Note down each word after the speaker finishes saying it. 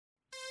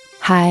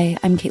Hi,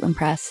 I'm Caitlin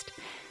Prest,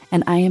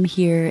 and I am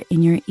here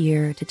in your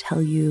ear to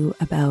tell you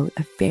about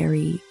a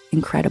very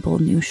incredible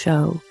new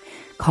show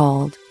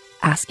called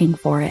Asking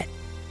for It.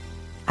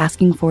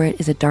 Asking for It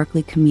is a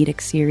darkly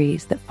comedic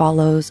series that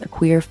follows a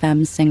queer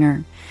femme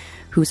singer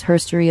whose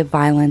history of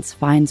violence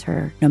finds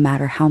her no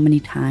matter how many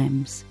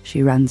times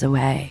she runs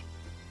away.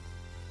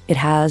 It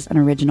has an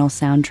original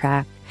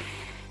soundtrack,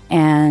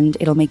 and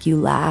it'll make you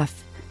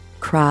laugh,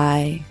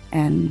 cry,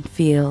 and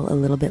feel a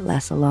little bit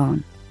less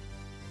alone.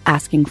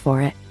 Asking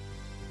for It.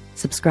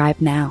 Subscribe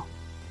now.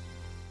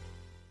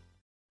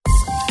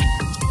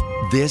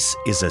 This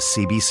is a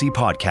CBC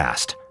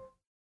podcast.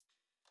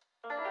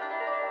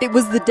 It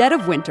was the dead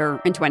of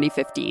winter in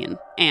 2015,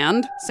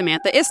 and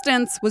Samantha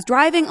Istance was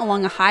driving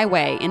along a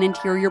highway in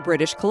interior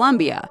British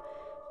Columbia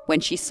when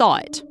she saw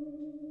it.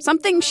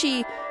 Something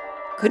she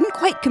couldn't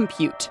quite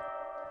compute.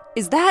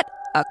 Is that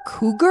a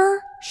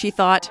cougar? She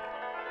thought.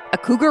 A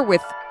cougar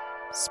with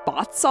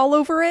spots all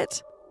over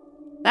it?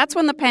 That's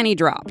when the penny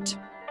dropped.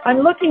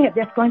 I'm looking at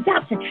this going,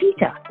 that's a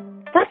cheetah.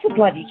 That's a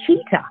bloody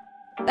cheetah.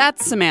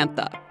 That's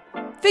Samantha.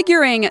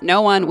 Figuring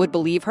no one would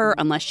believe her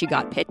unless she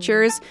got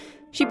pictures,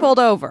 she pulled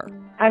over.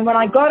 And when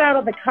I got out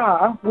of the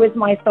car with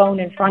my phone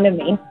in front of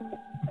me,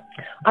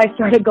 I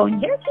started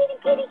going, here, kitty,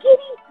 kitty,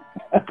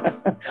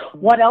 kitty.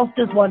 What else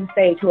does one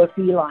say to a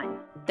feline?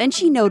 Then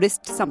she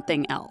noticed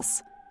something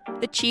else.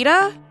 The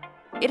cheetah,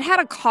 it had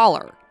a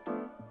collar.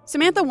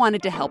 Samantha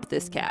wanted to help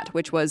this cat,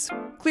 which was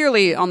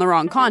clearly on the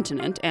wrong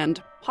continent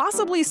and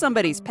possibly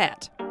somebody's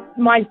pet.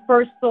 My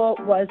first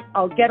thought was,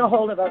 I'll get a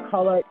hold of her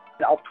collar,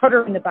 I'll put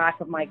her in the back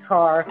of my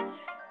car,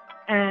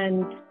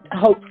 and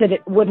hope that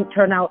it wouldn't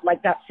turn out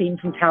like that scene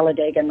from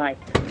Talladega Nights.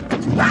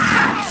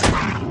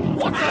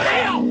 What the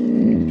hell?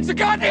 It's a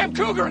goddamn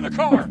cougar in the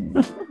car!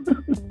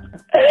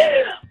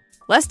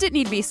 Lest it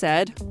need be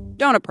said,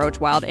 don't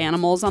approach wild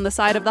animals on the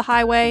side of the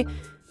highway.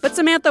 But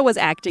Samantha was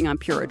acting on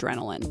pure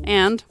adrenaline,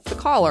 and the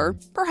collar,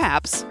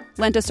 perhaps,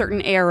 lent a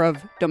certain air of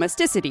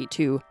domesticity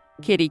to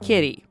Kitty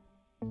Kitty.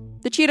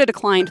 The cheetah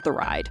declined the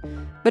ride,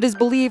 but is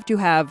believed to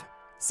have,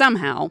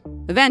 somehow,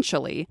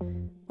 eventually,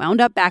 wound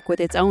up back with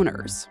its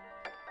owners.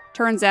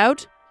 Turns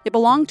out, it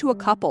belonged to a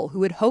couple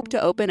who had hoped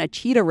to open a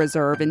cheetah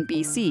reserve in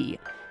BC.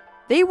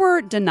 They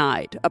were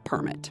denied a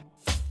permit.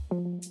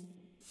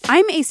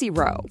 I'm AC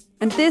Rowe,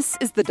 and this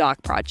is The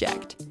Doc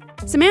Project.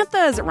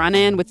 Samantha's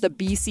run-in with the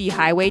BC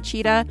highway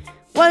cheetah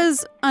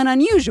was an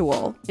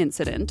unusual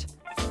incident,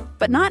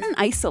 but not an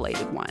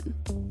isolated one.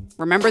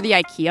 Remember the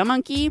IKEA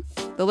monkey?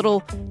 The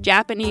little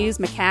Japanese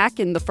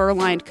macaque in the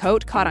fur-lined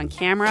coat caught on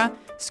camera,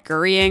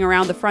 scurrying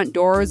around the front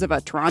doors of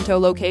a Toronto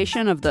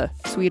location of the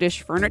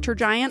Swedish furniture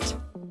giant?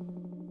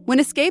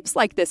 When escapes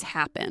like this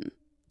happen,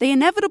 they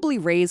inevitably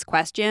raise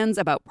questions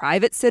about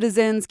private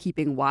citizens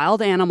keeping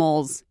wild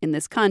animals in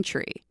this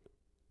country.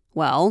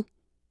 Well,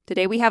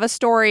 today we have a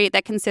story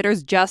that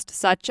considers just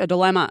such a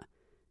dilemma.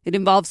 It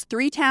involves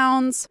 3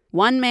 towns,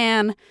 1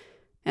 man,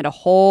 and a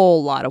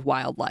whole lot of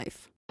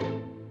wildlife.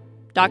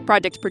 Doc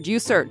Project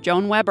producer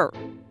Joan Webber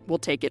will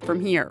take it from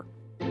here.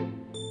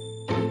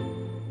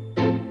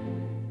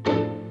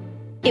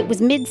 It was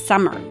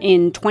midsummer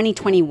in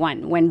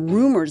 2021 when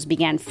rumors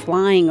began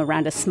flying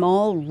around a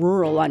small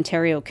rural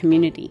Ontario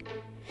community.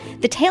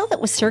 The tale that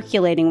was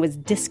circulating was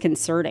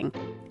disconcerting.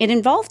 It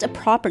involved a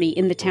property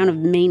in the town of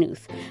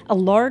Maynooth, a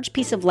large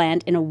piece of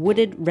land in a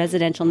wooded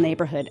residential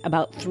neighborhood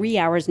about 3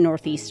 hours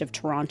northeast of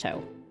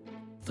Toronto.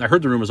 I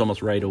heard the rumors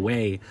almost right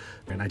away,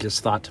 and I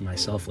just thought to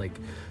myself, like,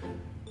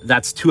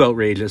 that's too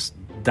outrageous.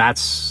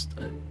 That's,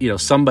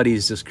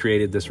 somebody's just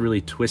created this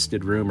really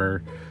twisted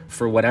rumor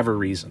for whatever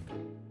reason.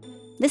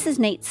 This is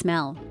Nate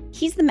Smell.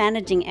 He's the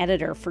managing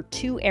editor for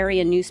 2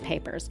 area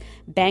newspapers,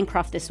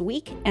 Bancroft This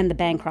Week and the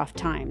Bancroft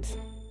Times.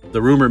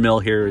 The rumor mill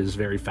here is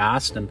very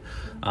fast, and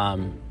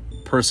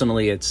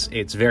personally, it's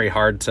very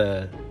hard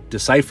to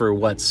decipher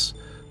what's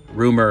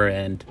rumor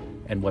and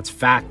what's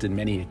fact in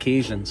many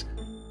occasions.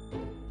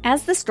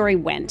 As the story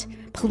went,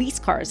 police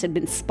cars had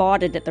been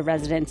spotted at the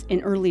residence in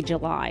early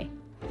July.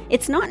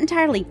 It's not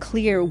entirely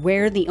clear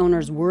where the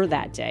owners were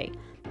that day,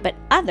 but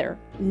other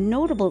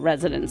notable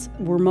residents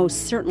were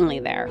most certainly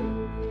there.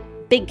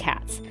 Big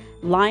cats,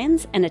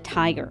 lions, and a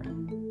tiger.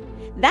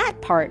 That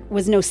part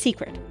was no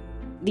secret.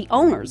 The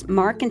owners,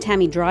 Mark and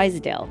Tammy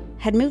Drysdale,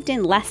 had moved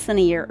in less than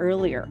a year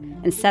earlier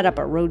and set up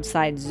a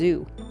roadside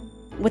zoo.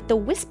 What the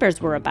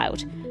whispers were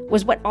about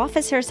was what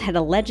officers had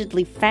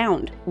allegedly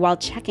found while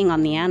checking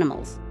on the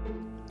animals.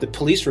 The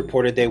police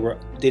reported they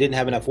didn't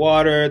have enough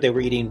water, they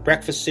were eating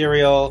breakfast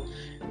cereal,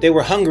 they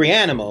were hungry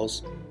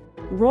animals.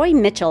 Roy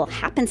Mitchell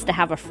happens to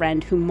have a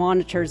friend who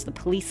monitors the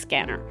police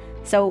scanner,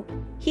 so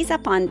he's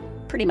up on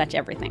pretty much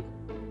everything.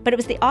 But it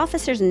was the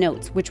officers'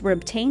 notes, which were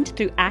obtained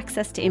through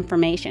access to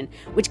information,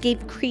 which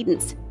gave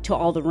credence to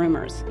all the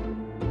rumors.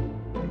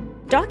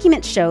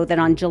 Documents show that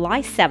on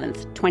July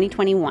 7th,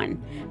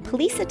 2021,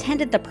 police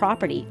attended the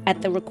property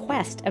at the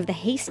request of the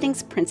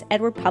Hastings Prince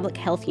Edward Public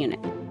Health Unit.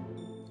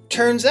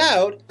 Turns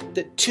out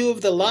that 2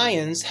 of the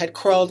lions had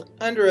crawled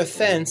under a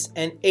fence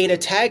and ate a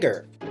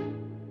tiger.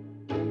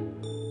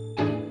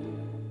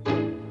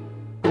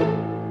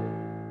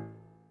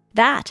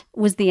 That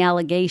was the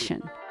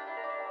allegation.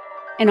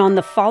 And on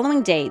the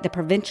following day, the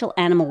Provincial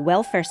Animal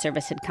Welfare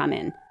Service had come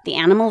in. The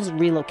animals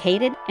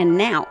relocated, and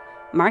now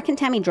Mark and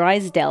Tammy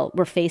Drysdale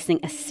were facing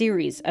a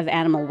series of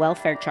animal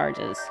welfare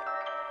charges.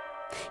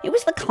 It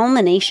was the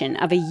culmination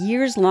of a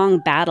years-long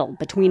battle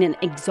between an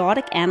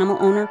exotic animal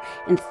owner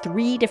and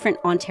 3 different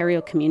Ontario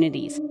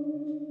communities.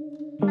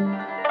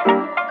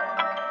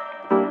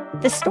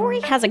 The story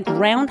has a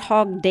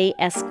Groundhog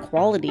Day-esque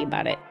quality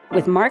about it,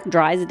 with Mark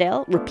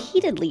Drysdale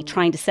repeatedly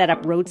trying to set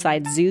up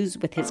roadside zoos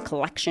with his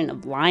collection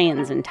of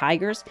lions and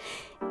tigers,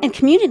 and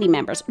community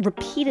members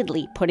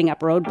repeatedly putting up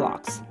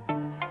roadblocks.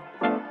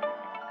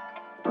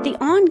 The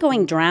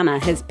ongoing drama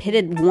has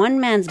pitted one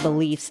man's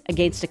beliefs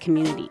against a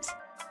community's.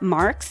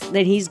 Mark's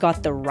that he's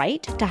got the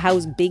right to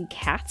house big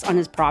cats on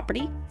his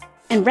property,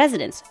 and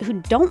residents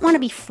who don't want to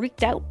be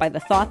freaked out by the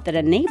thought that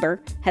a neighbor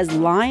has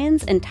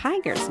lions and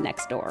tigers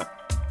next door.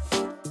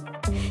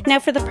 Now,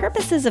 for the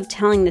purposes of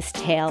telling this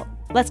tale,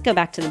 let's go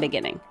back to the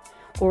beginning,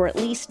 or at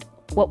least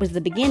what was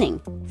the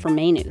beginning for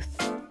Maynooth.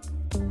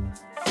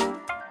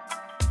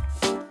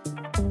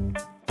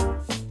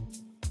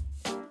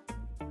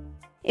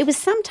 It was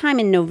sometime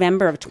in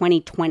November of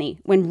 2020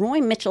 when Roy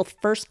Mitchell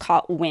first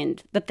caught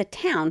wind that the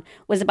town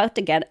was about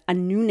to get a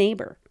new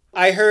neighbor.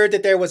 I heard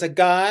that there was a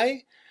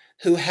guy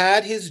who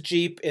had his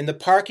Jeep in the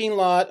parking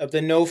lot of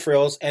the No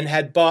Frills and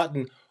had bought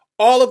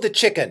all of the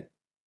chicken.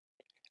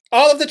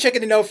 All of the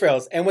chicken and No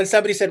Frills. And when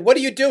somebody said, "What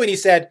are you doing?" he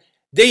said,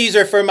 "These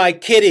are for my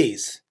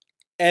kitties."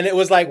 And it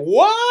was like,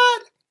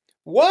 what?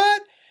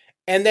 What?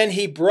 And then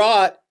he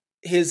brought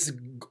his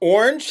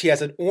he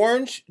has an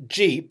orange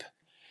Jeep,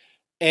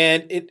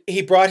 and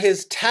he brought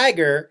his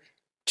tiger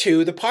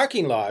to the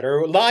parking lot,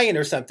 or lion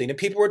or something. And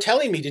people were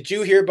telling me, "Did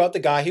you hear about the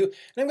guy who..." And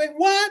I'm going,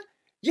 "What?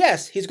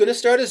 Yes, he's going to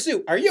start a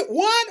zoo." Are you,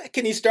 what?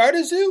 Can he start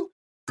a zoo?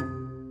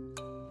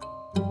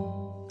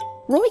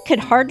 Roy could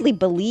hardly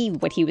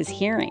believe what he was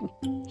hearing.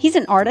 He's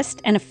an artist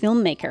and a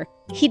filmmaker.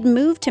 He'd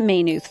moved to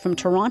Maynooth from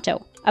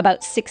Toronto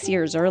about 6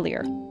 years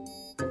earlier.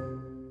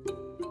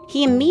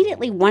 He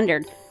immediately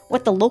wondered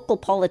what the local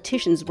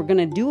politicians were going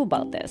to do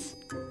about this.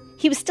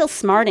 He was still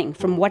smarting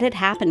from what had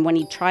happened when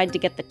he tried to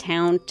get the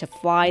town to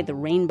fly the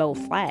rainbow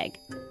flag.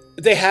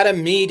 They had a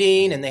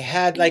meeting, and they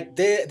had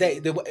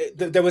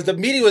the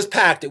meeting was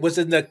packed. It was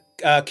in the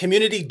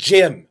community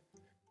gym,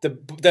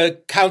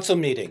 the council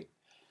meeting,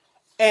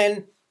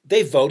 and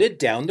they voted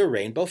down the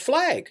rainbow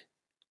flag.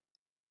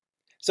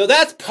 So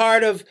that's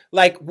part of,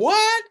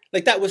 what?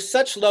 That was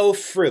such low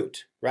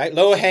fruit, right?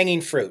 Low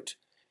hanging fruit.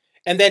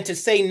 And then to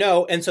say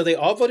no, and so they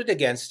all voted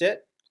against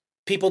it.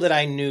 People that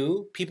I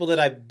knew, people that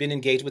I've been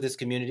engaged with this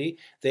community,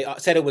 they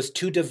said it was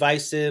too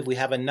divisive. We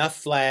have enough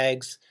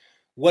flags.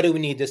 What do we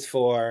need this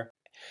for?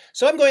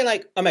 So I'm going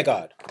oh my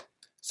God.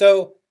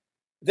 So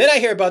then I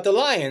hear about the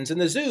lions and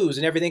the zoos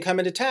and everything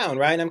coming to town,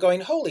 right? And I'm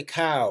going, holy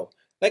cow.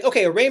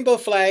 Okay, a rainbow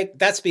flag,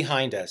 that's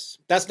behind us.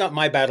 That's not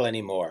my battle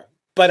anymore.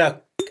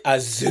 But a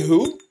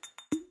zoo?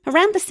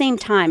 Around the same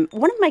time,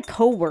 one of my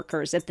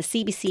co-workers at the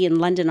CBC in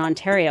London,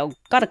 Ontario,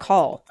 got a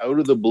call. Out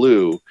of the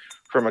blue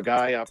from a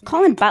guy up...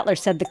 Colin Butler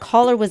said the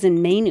caller was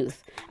in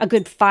Maynooth, a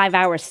good 5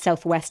 hours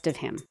southwest of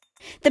him.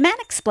 The man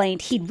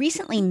explained he'd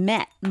recently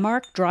met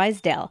Mark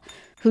Drysdale,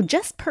 who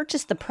just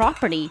purchased the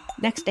property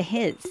next to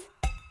his.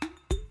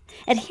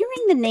 At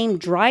hearing the name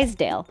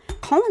Drysdale,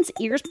 Colin's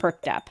ears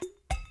perked up.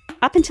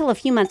 Up until a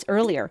few months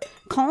earlier,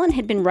 Colin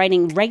had been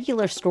writing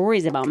regular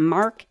stories about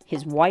Mark,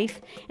 his wife,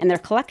 and their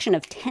collection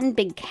of 10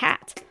 big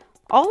cats,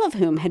 all of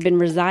whom had been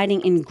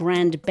residing in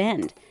Grand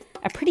Bend,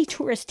 a pretty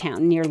tourist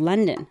town near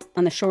London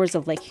on the shores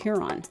of Lake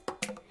Huron.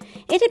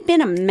 It had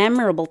been a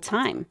memorable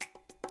time.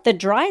 The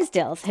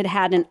Drysdales had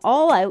had an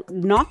all-out,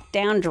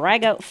 knock-down,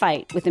 drag-out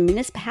fight with the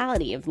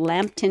municipality of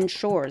Lambton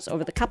Shores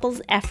over the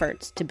couple's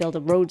efforts to build a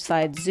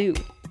roadside zoo.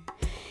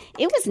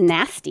 It was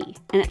nasty,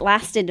 and it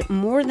lasted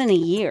more than a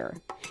year.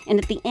 And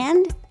at the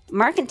end,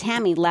 Mark and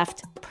Tammy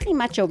left pretty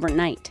much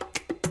overnight.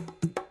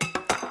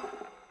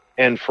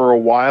 And for a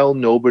while,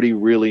 nobody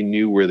really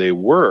knew where they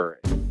were.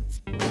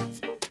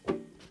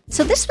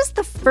 So this was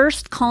the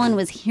first Colin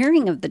was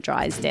hearing of the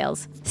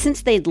Drysdales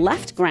since they'd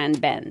left Grand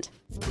Bend.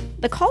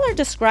 The caller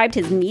described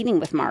his meeting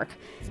with Mark,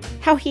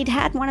 how he'd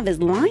had one of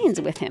his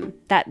lions with him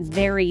that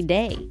very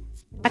day,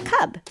 a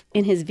cub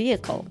in his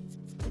vehicle.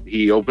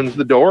 He opens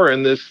the door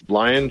and this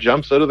lion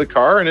jumps out of the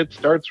car and it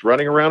starts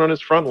running around on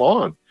his front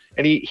lawn.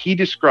 And he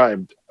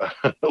described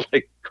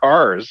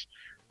cars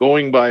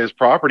going by his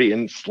property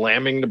and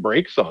slamming the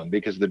brakes on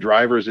because the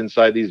drivers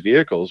inside these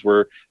vehicles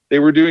were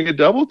doing a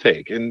double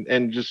take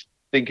and just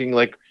thinking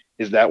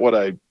is that what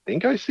I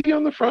think I see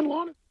on the front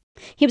lawn?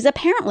 He was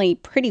apparently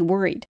pretty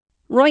worried.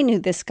 Roy knew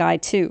this guy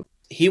too.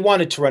 He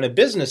wanted to run a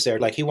business there.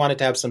 He wanted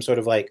to have some sort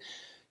of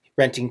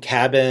renting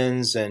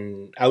cabins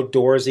and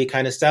outdoorsy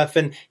kind of stuff.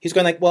 And he's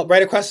going well,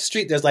 right across the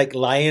street, there's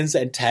lions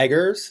and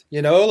tigers,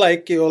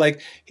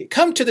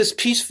 come to this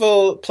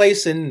peaceful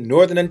place in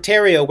Northern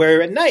Ontario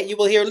where at night you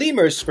will hear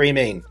lemurs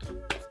screaming.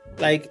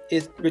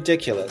 It's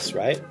ridiculous,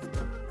 right?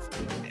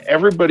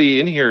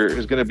 Everybody in here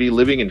is going to be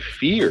living in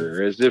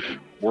fear as if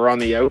we're on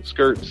the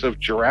outskirts of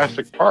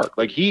Jurassic Park.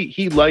 Like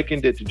he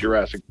likened it to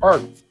Jurassic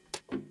Park.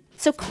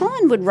 So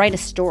Colin would write a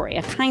story,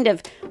 a kind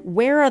of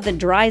where are the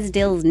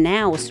Drysdales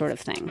now sort of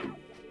thing.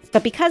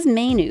 But because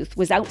Maynooth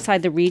was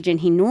outside the region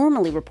he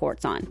normally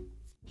reports on,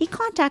 he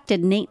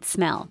contacted Nate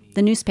Smell,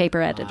 the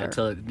newspaper editor.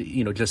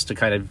 Just to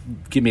kind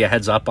of give me a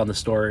heads up on the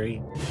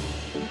story.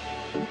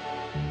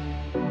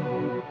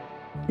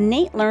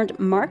 Nate learned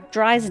Mark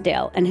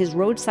Drysdale and his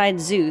roadside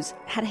zoos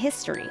had a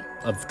history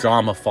of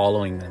drama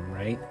following them,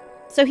 right?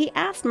 So he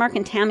asked Mark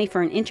and Tammy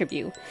for an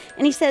interview,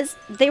 and he says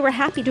they were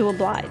happy to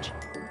oblige.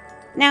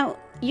 Now,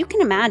 you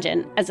can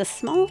imagine, as a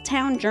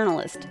small-town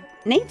journalist,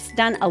 Nate's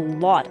done a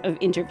lot of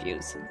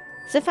interviews.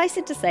 Suffice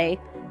it to say,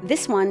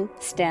 this one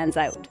stands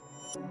out.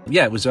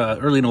 Yeah, it was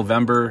early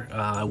November.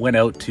 I went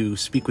out to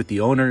speak with the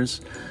owners.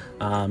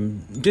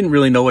 Didn't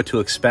really know what to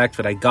expect,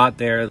 but I got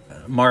there.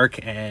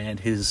 Mark and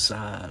his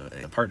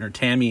partner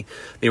Tammy,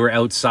 they were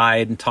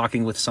outside and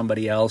talking with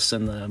somebody else,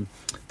 and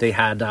they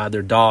had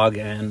their dog.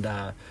 And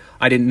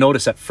I didn't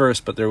notice at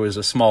first, but there was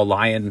a small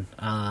lion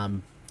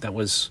that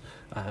was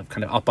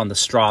kind of up on the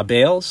straw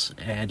bales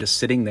and just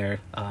sitting there.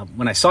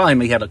 When I saw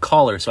him, he had a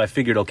collar, so I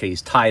figured, okay,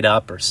 he's tied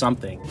up or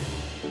something.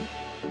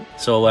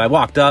 So I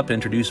walked up,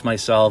 introduced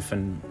myself,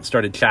 and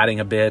started chatting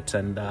a bit.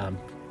 And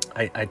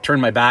I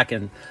turned my back,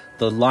 and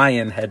the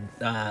lion had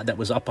that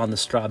was up on the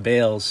straw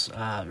bales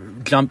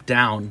jumped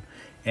down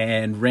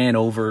and ran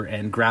over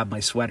and grabbed my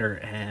sweater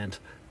and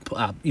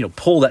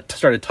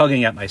started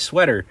tugging at my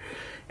sweater.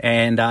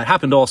 And it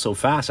happened all so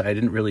fast. I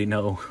didn't really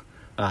know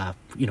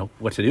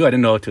what to do. I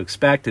didn't know what to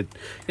expect. It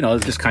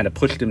just kind of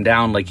pushed him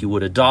down like you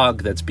would a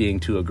dog that's being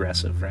too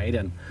aggressive, right?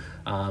 And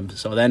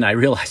so then I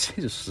realized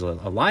this was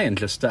a lion.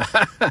 Just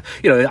I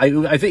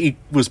think he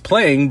was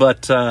playing,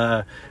 but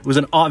it was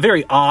a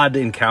very odd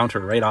encounter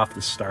right off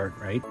the start,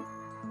 right?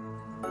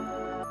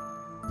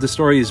 The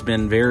story has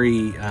been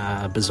very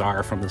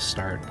bizarre from the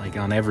start, like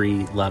on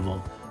every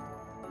level.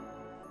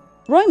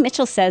 Roy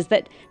Mitchell says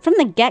that from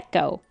the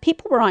get-go,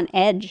 people were on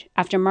edge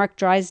after Mark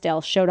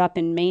Drysdale showed up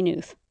in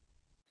Maynooth.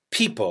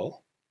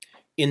 People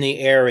in the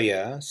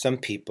area, some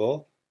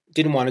people,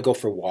 didn't want to go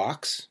for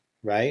walks,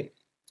 right?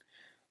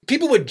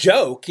 People would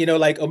joke,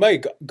 like, oh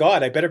my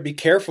God, I better be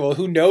careful.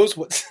 Who knows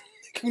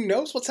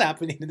what's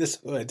happening in this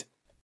hood?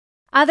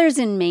 Others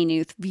in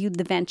Maynooth viewed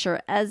the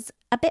venture as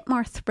a bit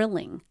more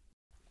thrilling.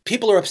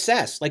 People are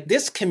obsessed. Like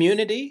this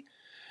community,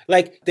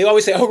 like they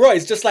always say, oh, Roy,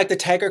 it's just like the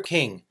Tiger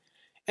King.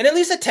 And at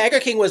least the Tiger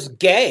King was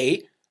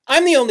gay.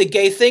 I'm the only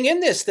gay thing in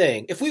this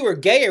thing. If we were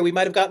gayer, we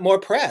might have got more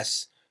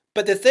press.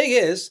 But the thing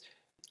is,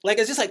 like,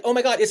 it's just like, oh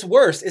my God, it's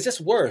worse. It's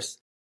just worse.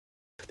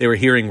 They were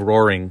hearing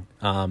roaring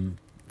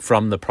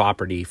from the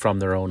property, from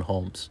their own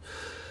homes.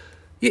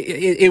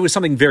 It was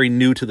something very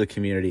new to the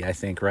community, I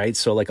think, right?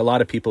 So like a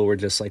lot of people were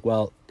just like,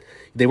 well,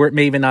 they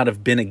may even not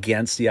have been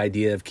against the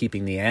idea of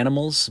keeping the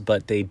animals,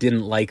 but they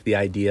didn't like the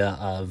idea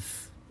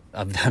of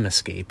them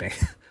escaping.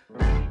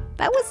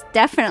 That was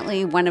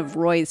definitely one of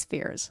Roy's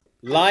fears.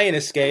 Lion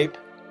escape.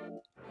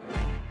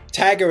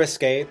 Tiger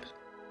escape.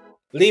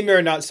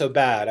 Lemur, not so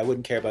bad. I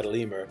wouldn't care about a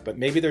lemur, but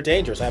maybe they're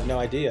dangerous. I have no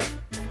idea.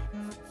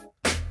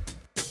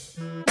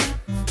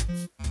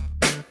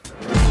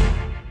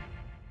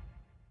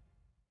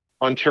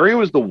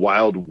 Ontario is the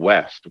Wild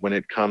West when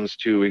it comes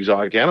to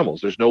exotic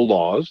animals. There's no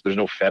laws. There's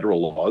no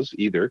federal laws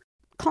either.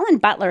 Colin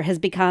Butler has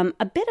become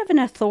a bit of an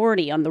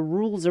authority on the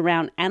rules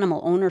around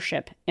animal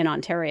ownership in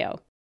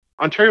Ontario.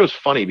 Ontario is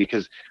funny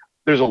because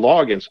there's a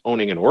law against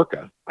owning an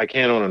orca. I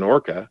can't own an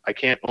orca. I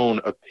can't own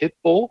a pit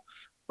bull,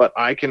 but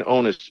I can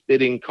own a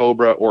spitting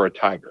cobra or a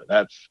tiger.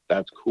 That's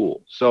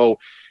cool. So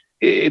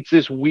it's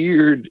this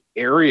weird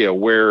area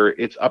where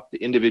it's up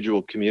to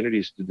individual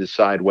communities to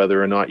decide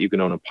whether or not you can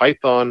own a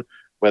python,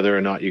 whether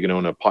or not you can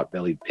own a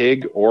pot-bellied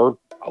pig or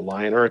a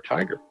lion or a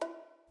tiger.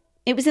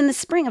 It was in the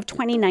spring of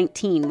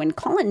 2019 when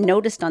Colin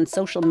noticed on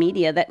social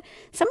media that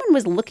someone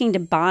was looking to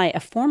buy a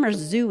former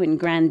zoo in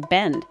Grand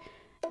Bend,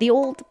 the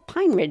old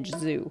Pine Ridge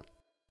Zoo.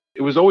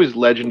 It was always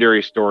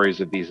legendary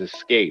stories of these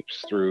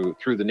escapes through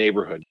the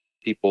neighborhood.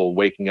 People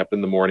waking up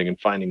in the morning and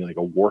finding like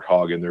a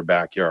warthog in their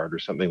backyard or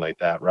something like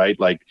that, right?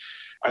 Like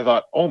I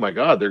thought, oh my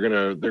God, they're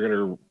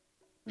gonna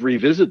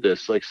revisit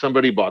this. Like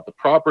somebody bought the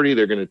property,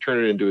 they're gonna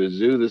turn it into a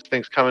zoo. This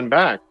thing's coming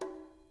back.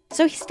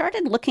 So he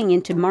started looking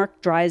into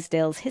Mark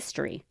Drysdale's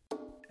history.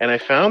 And I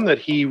found that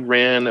he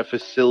ran a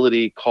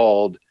facility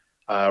called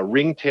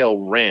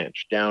Ringtail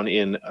Ranch down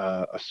in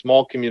a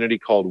small community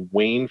called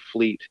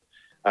Wainfleet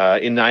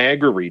in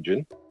Niagara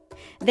region.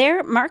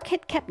 There, Mark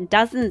had kept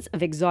dozens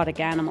of exotic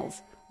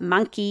animals.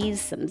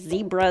 Monkeys, some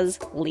zebras,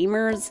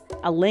 lemurs,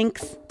 a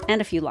lynx,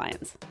 and a few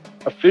lions.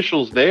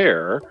 Officials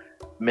there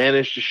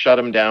managed to shut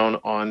him down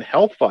on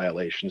health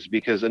violations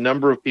because a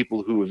number of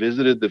people who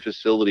visited the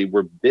facility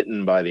were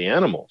bitten by the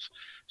animals.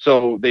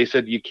 So they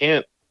said, you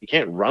can't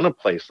run a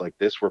place like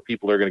this where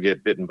people are going to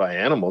get bitten by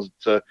animals.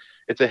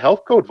 It's a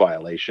health code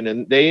violation,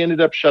 and they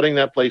ended up shutting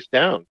that place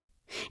down.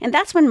 And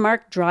that's when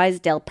Mark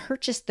Drysdale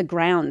purchased the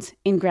grounds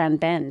in Grand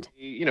Bend.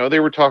 You know, they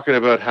were talking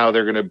about how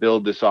they're going to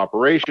build this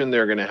operation.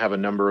 They're going to have a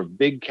number of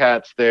big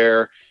cats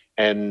there.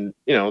 And,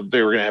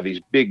 they were going to have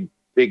these big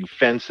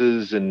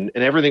fences and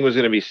everything was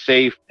going to be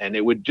safe. And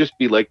it would just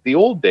be like the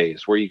old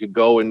days where you could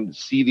go and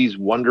see these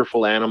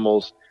wonderful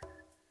animals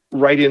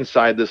right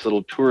inside this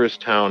little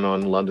tourist town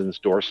on London's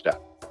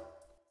doorstep.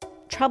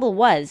 Trouble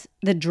was,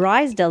 the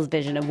Drysdale's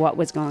vision of what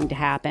was going to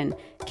happen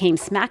came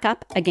smack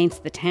up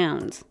against the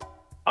town's.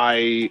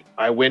 I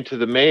went to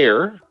the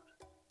mayor,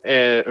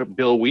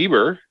 Bill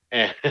Weber,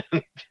 and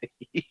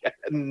he had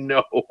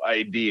no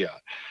idea.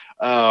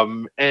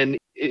 And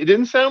it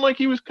didn't sound like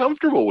he was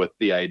comfortable with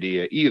the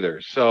idea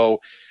either. So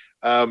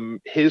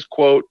his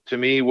quote to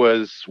me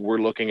was, "We're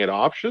looking at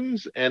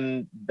options."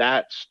 And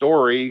that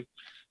story,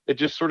 it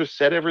just sort of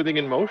set everything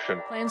in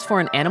motion. Plans for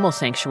an animal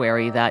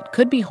sanctuary that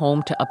could be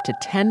home to up to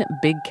 10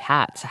 big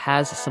cats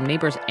has some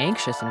neighbors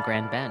anxious in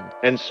Grand Bend.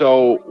 And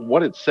so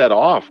what it set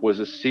off was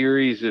a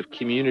series of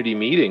community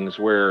meetings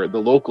where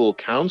the local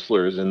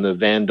councillors in the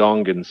Van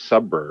Dongen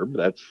suburb,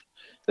 that's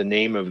the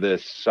name of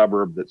this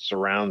suburb that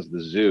surrounds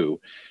the zoo,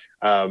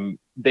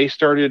 they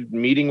started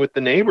meeting with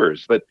the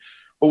neighbors. But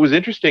what was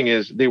interesting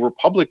is they were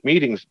public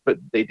meetings, but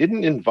they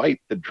didn't invite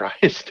the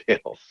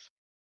Drysdales.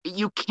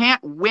 You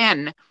can't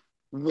win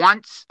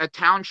once a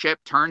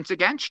township turns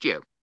against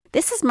you.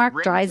 This is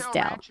Mark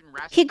Drysdale.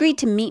 He agreed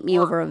to meet me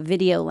over a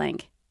video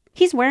link.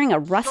 He's wearing a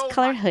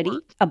rust-colored hoodie,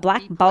 a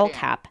black ball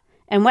cap,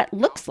 and what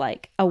looks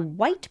like a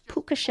white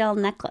puka shell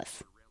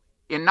necklace.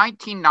 In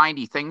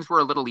 1990, things were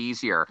a little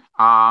easier.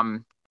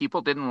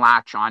 People didn't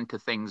latch on to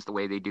things the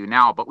way they do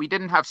now, but we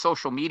didn't have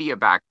social media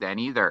back then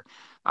either,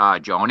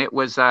 Joan. It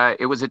was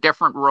a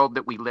different world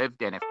that we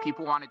lived in. If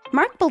people wanted to...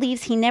 Mark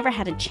believes he never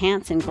had a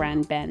chance in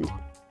Grand Bend.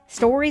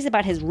 Stories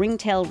about his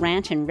ringtail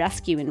ranch and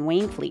rescue in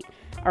Wainfleet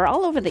are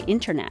all over the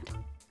internet,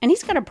 and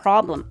he's got a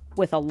problem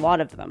with a lot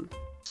of them.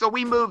 So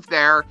we moved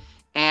there,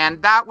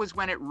 and that was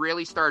when it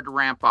really started to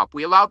ramp up.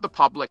 We allowed the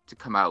public to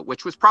come out,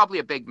 which was probably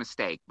a big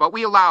mistake, but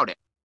we allowed it.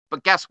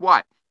 But guess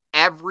what?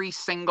 Every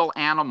single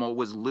animal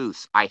was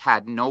loose. I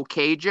had no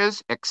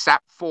cages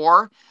except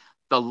for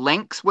the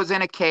lynx was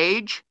in a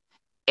cage,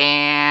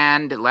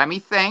 and let me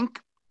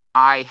think,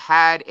 I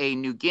had a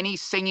New Guinea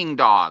singing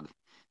dog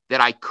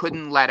that I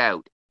couldn't let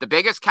out. The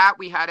biggest cat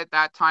we had at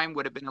that time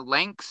would have been a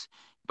lynx,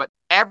 but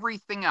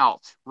everything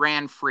else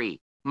ran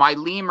free. My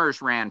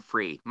lemurs ran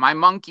free. My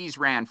monkeys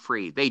ran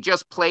free. They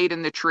just played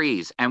in the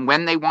trees. And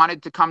when they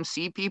wanted to come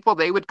see people,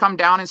 they would come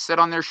down and sit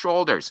on their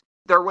shoulders.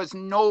 There was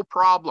no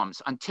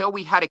problems until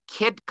we had a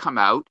kid come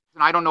out.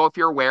 And I don't know if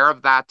you're aware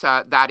of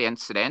that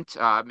incident.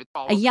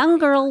 A young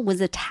girl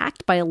was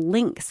attacked by a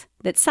lynx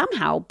that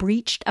somehow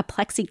breached a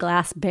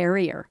plexiglass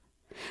barrier.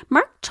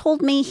 Mark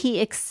told me he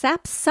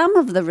accepts some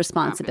of the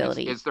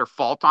responsibility. Is there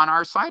fault on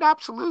our side?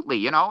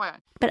 Absolutely,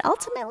 But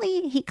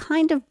ultimately, he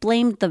kind of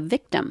blamed the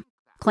victim,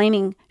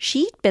 claiming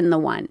she'd been the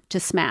one to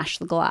smash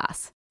the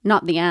glass,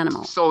 not the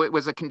animal. So it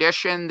was a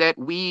condition that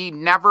we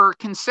never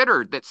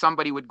considered that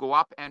somebody would go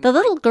up and... The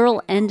little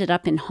girl ended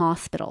up in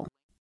hospital.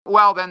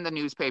 Well, then the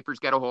newspapers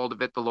get a hold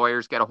of it, the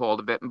lawyers get a hold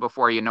of it, and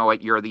before you know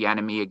it, you're the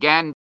enemy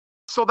again.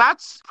 So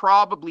that's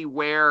probably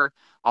where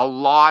a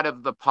lot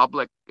of the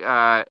public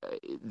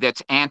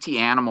that's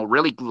anti-animal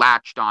really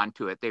latched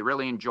onto it. They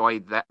really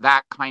enjoy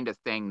that kind of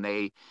thing.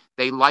 They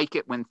like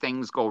it when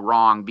things go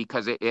wrong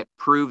because it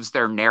proves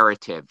their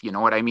narrative. You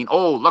know what I mean?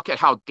 Oh, look at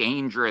how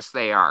dangerous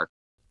they are.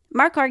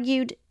 Mark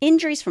argued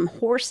injuries from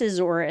horses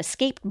or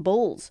escaped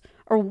bulls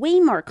are way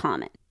more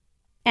common.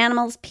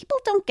 Animals people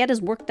don't get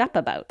as worked up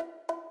about.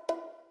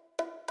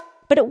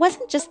 But it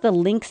wasn't just the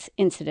lynx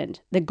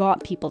incident that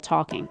got people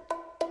talking.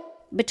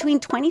 Between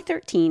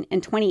 2013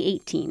 and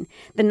 2018,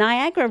 the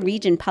Niagara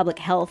Region Public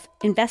Health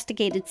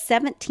investigated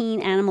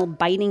 17 animal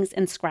bitings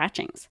and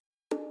scratchings.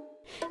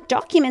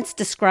 Documents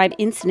describe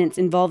incidents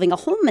involving a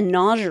whole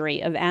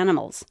menagerie of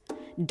animals.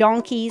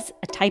 Donkeys,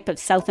 a type of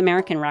South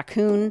American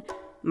raccoon,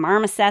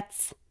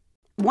 marmosets.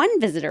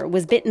 One visitor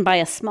was bitten by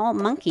a small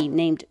monkey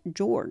named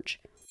George.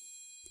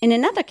 In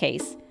another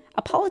case,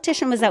 a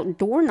politician was out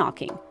door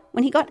knocking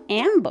when he got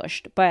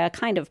ambushed by a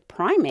kind of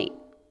primate.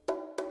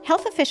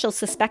 Health officials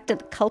suspected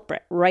the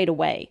culprit right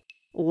away,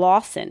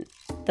 Lawson,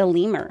 the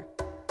lemur.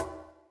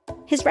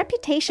 His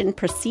reputation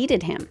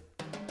preceded him.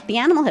 The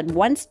animal had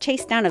once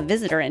chased down a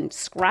visitor and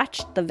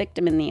scratched the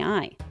victim in the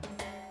eye.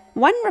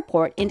 One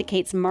report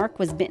indicates Mark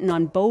was bitten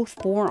on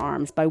both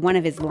forearms by one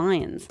of his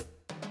lions.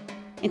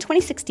 In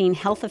 2016,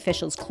 health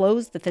officials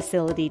closed the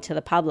facility to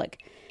the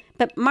public,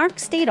 but Mark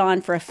stayed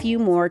on for a few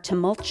more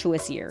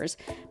tumultuous years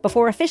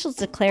before officials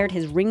declared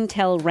his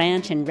ringtail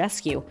ranch and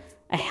rescue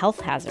a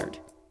health hazard.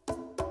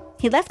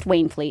 He left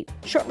Wainfleet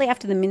shortly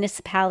after the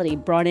municipality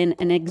brought in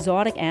an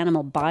exotic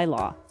animal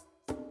bylaw.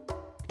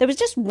 There was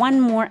just one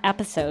more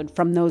episode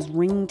from those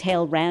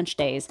ringtail ranch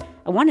days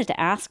I wanted to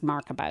ask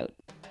Mark about.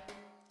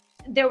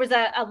 There was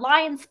a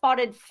lion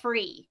spotted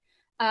free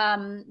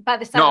by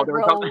the side of the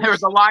road. There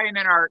was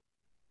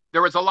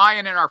a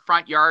lion in our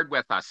front yard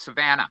with us,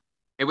 Savannah.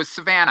 It was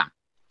Savannah,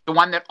 the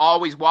one that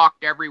always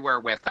walked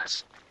everywhere with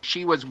us.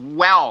 She was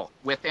well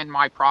within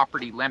my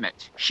property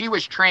limit. She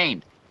was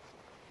trained.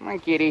 Come on,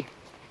 kitty.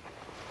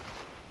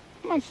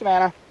 Come on,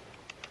 Savannah.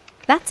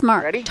 That's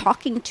Mark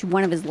talking to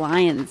one of his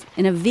lions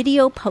in a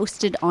video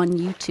posted on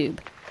YouTube.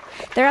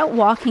 They're out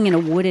walking in a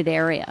wooded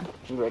area.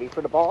 You ready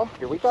for the ball?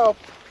 Here we go.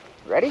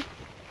 Ready?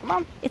 Come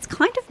on. It's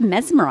kind of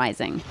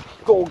mesmerizing.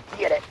 Go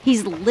get it.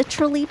 He's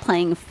literally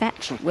playing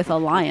fetch with a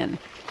lion.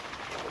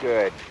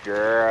 Good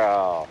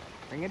girl.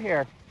 Bring it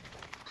here.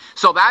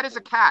 So that is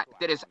a cat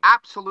that is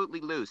absolutely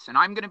loose, and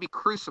I'm going to be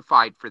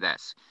crucified for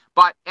this.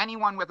 But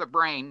anyone with a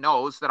brain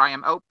knows that I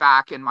am out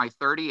back in my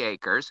 30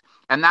 acres,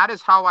 and that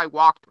is how I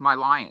walked my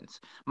lions.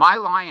 My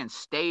lions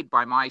stayed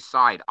by my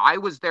side. I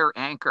was their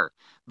anchor.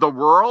 The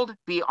world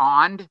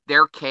beyond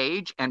their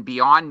cage and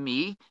beyond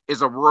me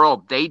is a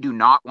world they do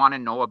not want to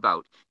know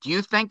about. Do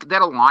you think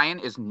that a lion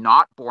is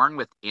not born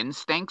with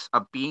instincts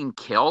of being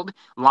killed?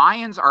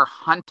 Lions are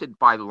hunted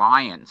by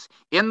lions.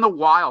 In the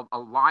wild, a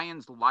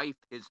lion's life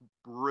is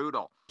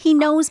brutal. He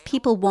knows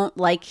people won't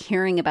like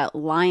hearing about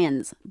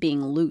lions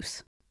being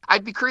loose.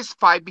 I'd be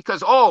crucified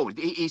because,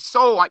 he's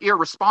so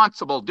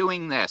irresponsible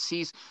doing this.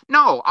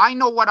 No, I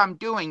know what I'm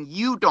doing.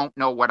 You don't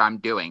know what I'm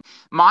doing.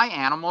 My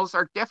animals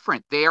are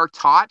different. They are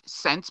taught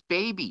since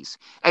babies.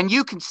 And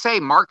you can say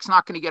Mark's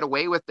not going to get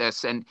away with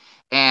this and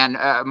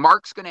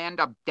Mark's going to end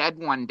up dead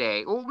one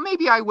day. Well,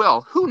 maybe I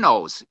will. Who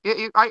knows?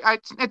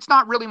 It's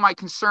not really my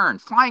concern.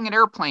 Flying an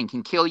airplane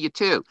can kill you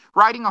too.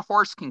 Riding a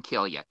horse can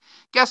kill you.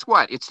 Guess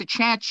what? It's the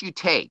chance you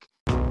take.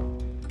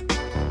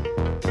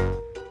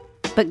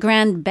 But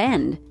Grand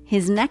Bend,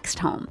 his next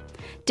home,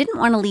 didn't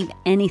want to leave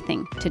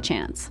anything to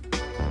chance.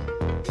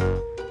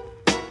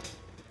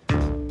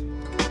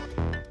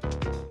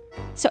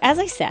 So as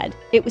I said,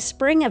 it was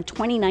spring of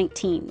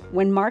 2019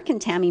 when Mark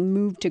and Tammy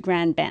moved to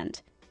Grand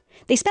Bend.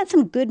 They spent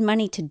some good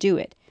money to do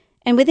it,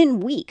 and within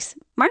weeks,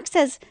 Mark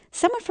says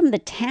someone from the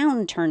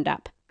town turned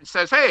up. It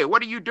says, "Hey,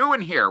 what are you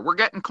doing here? We're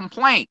getting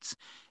complaints."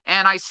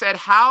 And I said,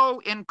 "How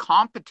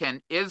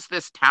incompetent is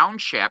this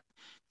township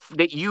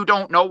that you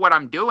don't know what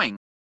I'm doing?"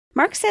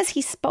 Mark says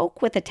he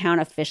spoke with a town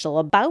official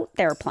about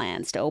their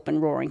plans to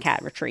open Roaring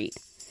Cat Retreat.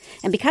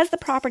 And because the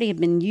property had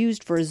been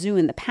used for a zoo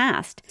in the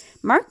past,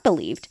 Mark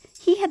believed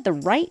he had the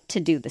right to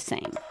do the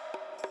same.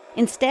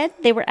 Instead,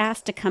 they were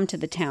asked to come to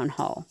the town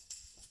hall.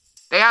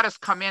 They had us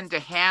come in to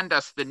hand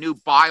us the new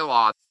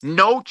bylaw.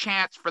 No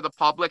chance for the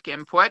public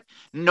input,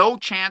 no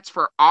chance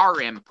for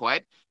our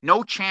input,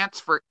 no chance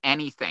for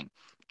anything.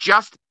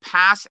 Just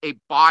pass a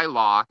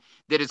bylaw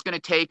that is going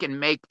to take and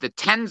make the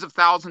tens of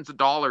thousands of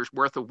dollars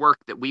worth of work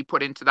that we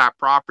put into that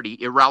property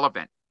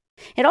irrelevant.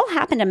 It all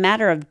happened a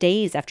matter of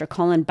days after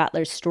Colin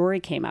Butler's story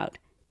came out,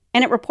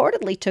 and it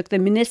reportedly took the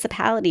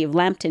municipality of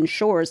Lambton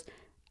Shores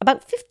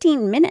about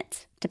 15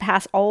 minutes to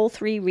pass all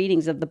 3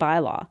 readings of the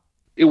bylaw.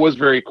 It was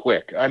very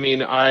quick. I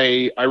mean,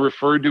 I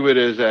referred to it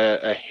as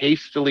a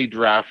hastily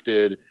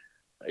drafted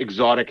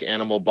exotic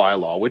animal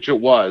bylaw, which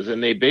it was,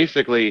 and they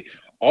basically...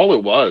 all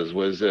it was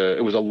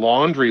it was a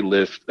laundry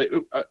list,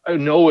 a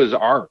Noah's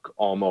Ark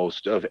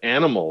almost, of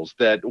animals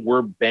that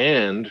were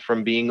banned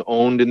from being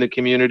owned in the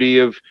community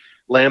of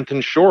Lambton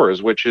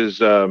Shores, which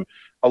is a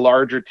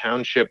larger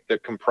township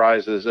that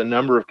comprises a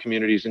number of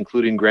communities,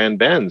 including Grand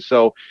Bend.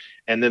 So,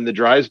 and then the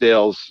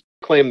Drysdales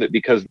claim that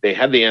because they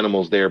had the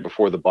animals there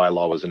before the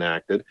bylaw was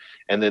enacted,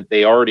 and that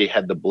they already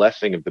had the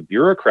blessing of the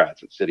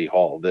bureaucrats at City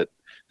Hall, that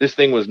this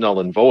thing was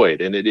null and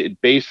void, and it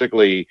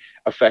basically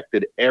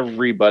affected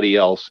everybody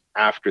else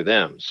after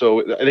them.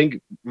 So I think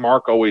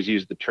Mark always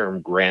used the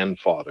term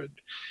grandfathered.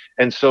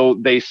 And so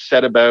they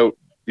set about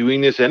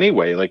doing this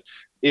anyway. Like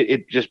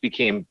it just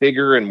became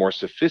bigger and more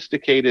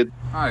sophisticated.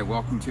 Hi,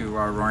 welcome to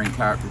our Roaring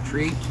Cat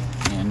Retreat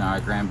in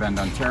Grand Bend,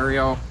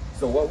 Ontario.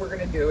 So what we're going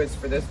to do is,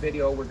 for this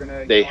video,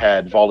 they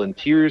had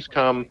volunteers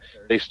come.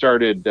 They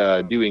started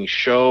doing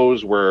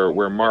shows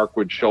where Mark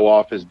would show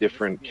off his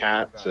different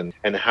cats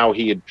and how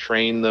he had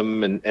trained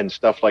them and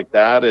stuff like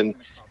that. And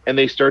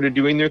they started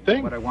doing their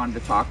thing. What I wanted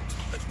to talk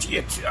to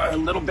you a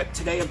little bit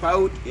today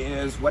about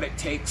is what it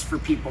takes for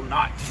people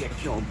not to get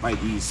killed by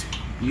these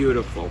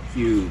beautiful,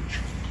 huge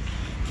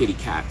kitty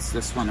cats.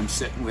 This one I'm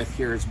sitting with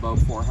here is about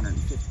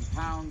 450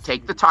 pounds.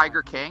 Take the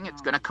Tiger King.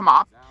 It's going to come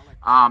up.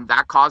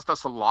 That caused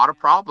us a lot of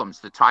problems.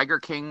 The Tiger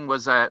King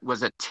was a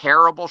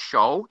terrible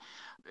show.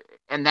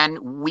 And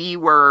then we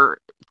were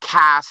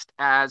cast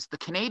as the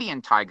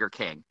Canadian Tiger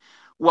King.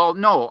 Well,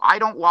 no, I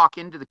don't walk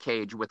into the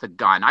cage with a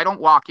gun. I don't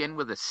walk in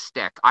with a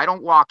stick. I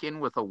don't walk in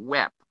with a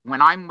whip.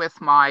 When I'm with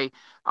my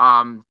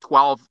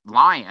 12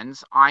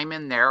 lions, I'm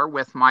in there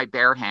with my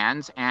bare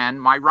hands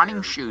and my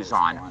running shoes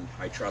on.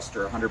 I trust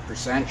her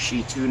 100%.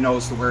 She too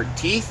knows the word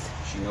teeth.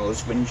 She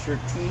knows when your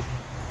teeth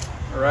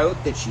are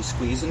out that she's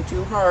squeezing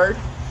too hard,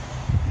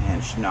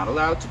 and she's not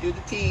allowed to do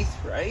the teeth,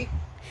 right?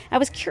 I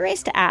was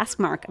curious to ask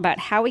Mark about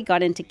how he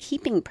got into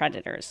keeping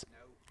predators.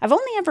 I've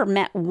only ever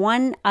met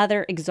one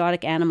other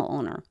exotic animal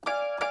owner,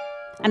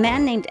 a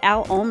man named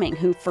Al Oming,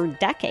 who for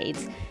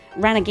decades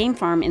ran a game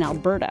farm in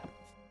Alberta.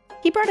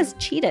 He brought his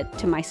cheetah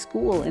to my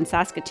school in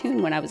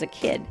Saskatoon when I was a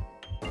kid.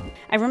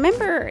 I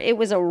remember it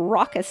was a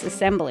raucous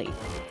assembly,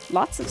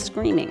 lots of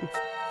screaming.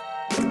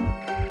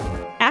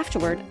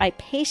 Afterward, I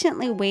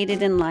patiently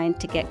waited in line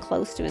to get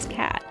close to his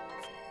cat.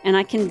 and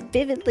I can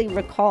vividly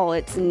recall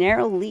its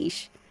narrow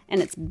leash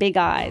and its big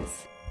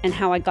eyes, and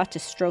how I got to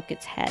stroke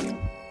its head.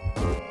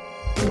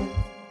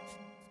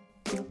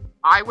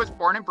 I was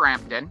born in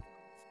Brampton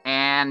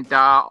and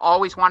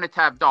always wanted to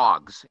have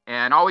dogs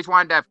and always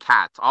wanted to have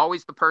cats.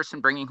 Always the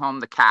person bringing home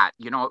the cat.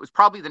 You know, it was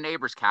probably the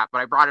neighbor's cat, but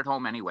I brought it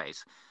home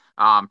anyways,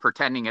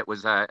 pretending it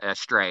was a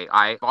stray.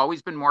 I've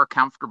always been more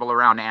comfortable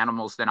around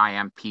animals than I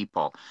am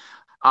people.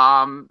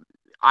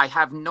 I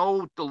have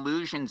no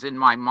delusions in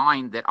my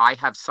mind that I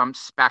have some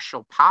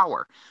special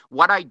power.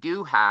 What I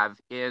do have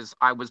is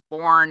I was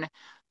born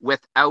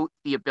without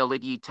the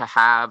ability to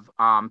have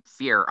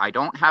fear. I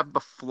don't have the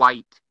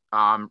flight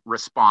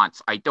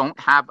response. I don't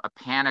have a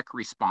panic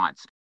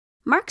response.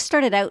 Mark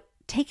started out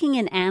taking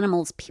in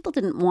animals people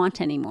didn't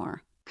want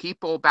anymore.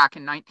 People back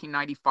in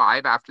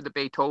 1995, after the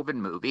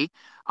Beethoven movie,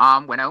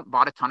 went out and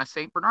bought a ton of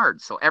St.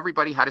 Bernards. So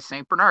everybody had a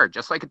St. Bernard,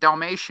 just like a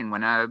Dalmatian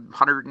when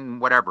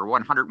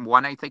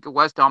 101, I think it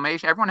was,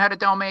 Dalmatian. Everyone had a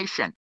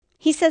Dalmatian.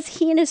 He says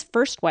he and his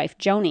first wife,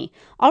 Joni,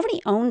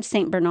 already owned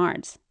St.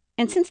 Bernards.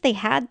 And since they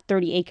had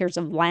 30 acres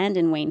of land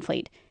in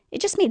Wainfleet,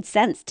 it just made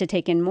sense to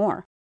take in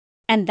more.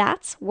 And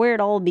that's where it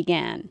all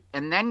began.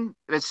 And then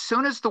as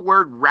soon as the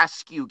word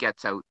rescue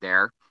gets out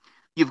there,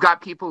 you've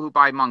got people who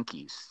buy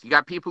monkeys. You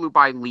got people who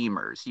buy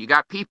lemurs. You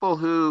got people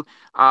who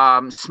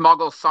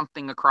smuggle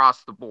something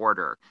across the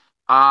border.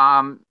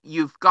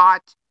 You've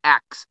got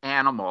X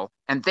animal,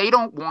 and they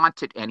don't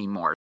want it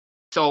anymore.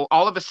 So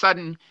all of a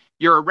sudden,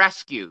 you're a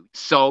rescue.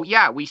 So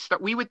yeah,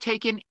 we would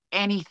take in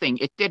anything.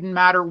 It didn't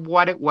matter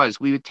what it was.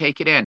 We would take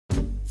it in.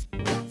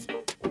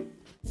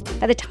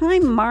 By the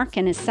time Mark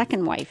and his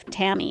second wife,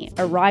 Tammy,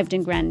 arrived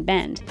in Grand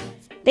Bend,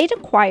 they'd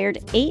acquired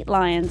 8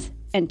 lions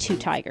and 2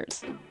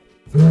 tigers.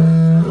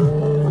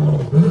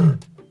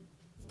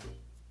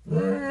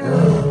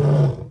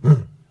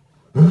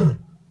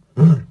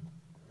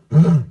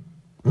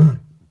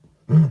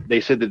 They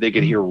said that they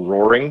could hear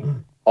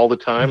roaring all the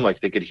time,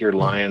 like they could hear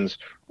lions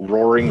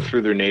roaring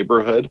through their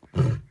neighborhood.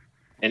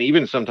 And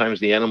even sometimes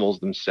the animals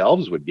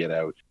themselves would get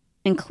out.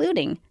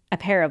 Including a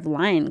pair of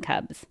lion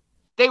cubs.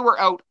 They were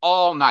out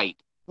all night.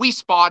 We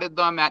spotted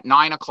them at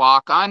 9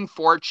 o'clock.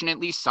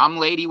 Unfortunately, some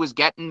lady was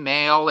getting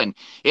mail and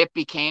it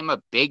became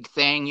a big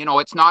thing. You know,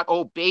 it's not,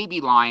 oh, baby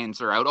lions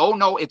are out. Oh,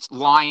 no, it's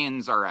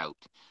lions are out.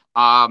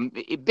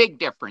 A big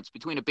difference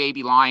between a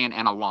baby lion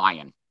and a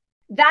lion.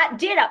 That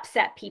did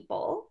upset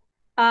people.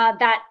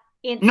 That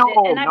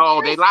incident.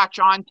 No, they latch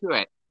onto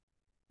it.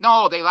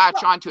 No, they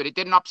latch onto it. It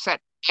didn't upset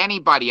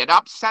anybody. It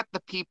upset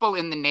the people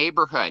in the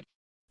neighborhood.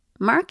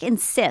 Mark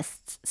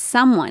insists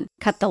someone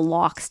cut the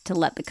locks to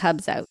let the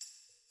cubs out.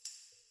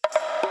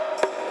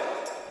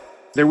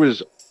 There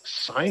was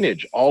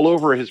signage all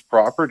over his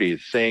property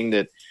saying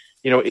that,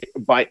 you know,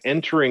 by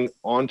entering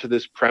onto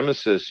this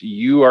premises,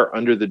 you are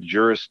under the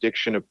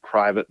jurisdiction of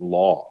private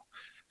law.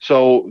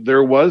 So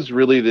there was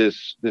really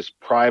this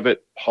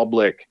private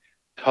public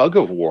tug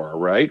of war,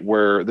 right?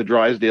 Where the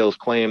Drysdales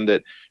claimed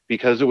that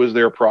because it was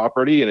their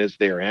property and it's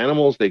their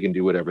animals, they can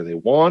do whatever they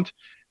want.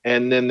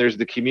 And then there's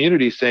the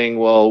community saying,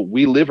 well,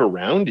 we live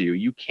around you.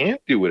 You can't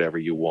do whatever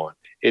you want.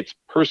 It's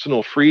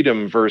personal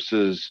freedom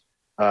versus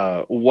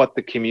what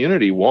the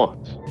community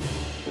wants.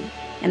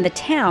 And the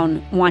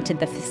town wanted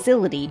the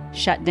facility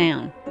shut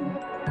down.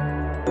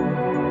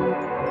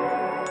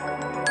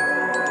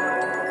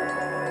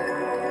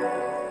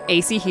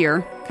 AC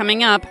here.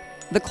 Coming up,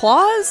 the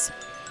claws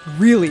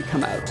really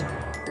come out.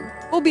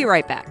 We'll be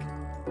right back.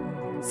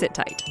 Sit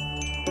tight.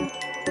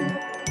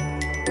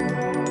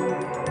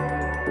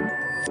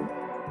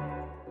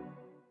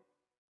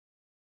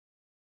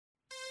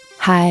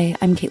 Hi,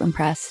 I'm Caitlin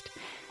Prest,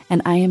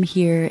 and I am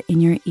here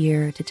in your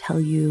ear to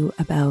tell you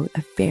about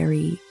a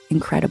very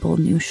incredible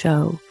new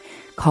show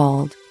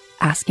called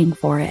Asking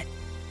for It.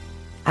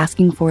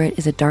 Asking for It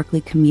is a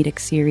darkly comedic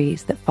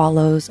series that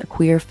follows a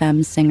queer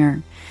femme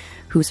singer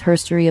whose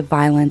history of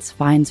violence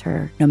finds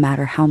her no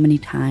matter how many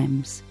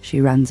times she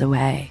runs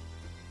away.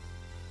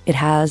 It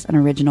has an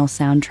original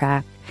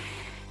soundtrack,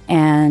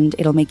 and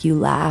it'll make you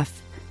laugh,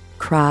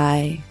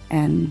 cry,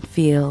 and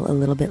feel a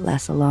little bit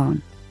less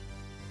alone.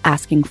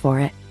 Asking for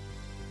It.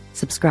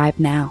 Subscribe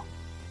now.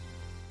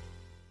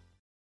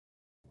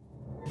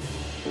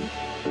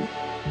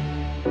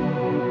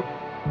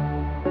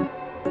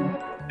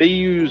 They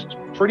used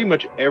pretty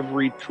much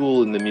every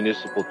tool in the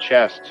municipal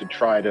chest to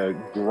try to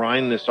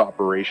grind this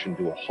operation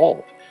to a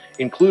halt,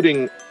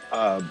 including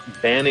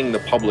banning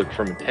the public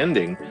from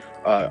attending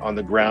on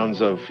the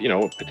grounds of, you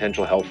know,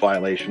 potential health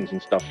violations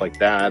and stuff like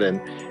that. And,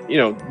 you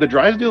know, the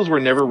Drysdales were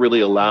never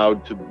really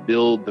allowed to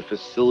build the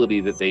facility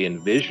that they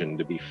envisioned,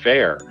 to be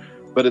fair.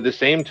 But at the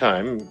same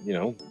time, you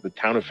know, the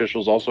town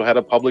officials also had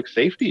a public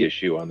safety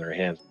issue on their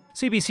hands.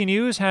 CBC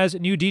News has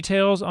new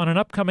details on an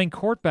upcoming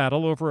court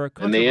battle over a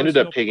and they ended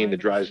up taking the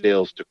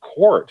Drysdales to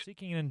court,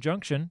 seeking an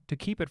injunction to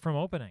keep it from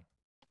opening.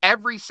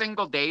 Every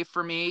single day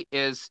for me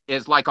is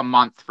like a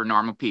month for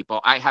normal people.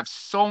 I have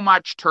so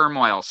much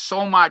turmoil,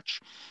 so much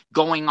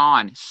going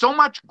on, so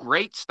much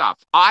great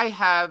stuff. I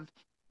have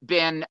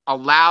been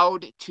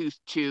allowed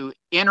to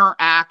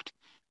interact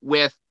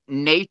with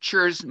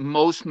nature's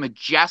most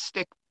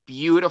majestic,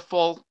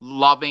 beautiful,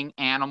 loving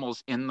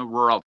animals in the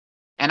world.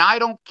 And I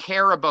don't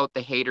care about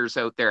the haters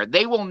out there.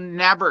 They will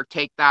never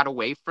take that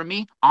away from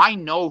me. I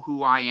know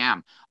who I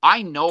am.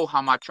 I know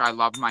how much I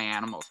love my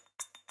animals.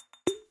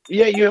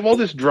 Yeah, you have all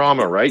this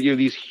drama, right? You have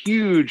these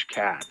huge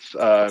cats,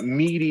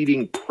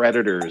 meat-eating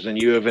predators,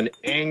 and you have an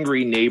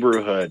angry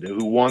neighborhood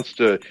who wants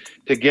to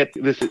get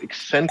this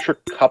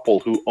eccentric couple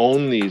who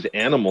own these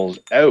animals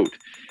out.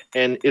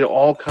 And it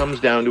all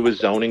comes down to a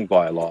zoning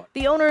bylaw.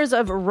 The owners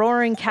of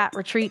Roaring Cat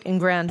Retreat in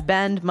Grand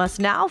Bend must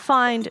now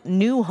find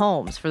new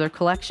homes for their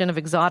collection of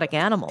exotic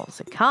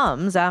animals. It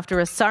comes after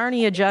a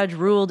Sarnia judge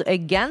ruled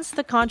against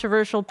the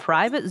controversial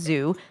private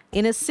zoo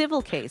in a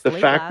civil case. The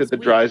fact that the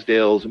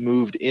Drysdales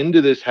moved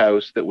into this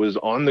house that was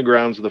on the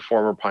grounds of the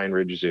former Pine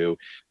Ridge Zoo,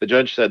 the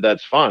judge said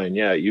that's fine.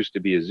 Yeah, it used to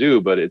be a zoo,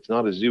 but it's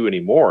not a zoo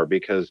anymore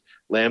because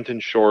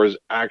Lambton Shores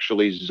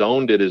actually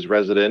zoned it as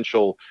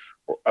residential,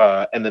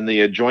 and then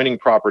the adjoining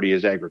property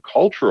is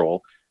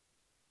agricultural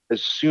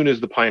as soon as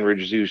the Pine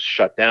Ridge Zoo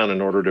shut down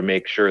in order to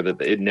make sure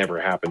that it never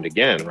happened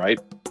again, right?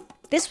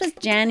 This was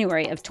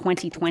January of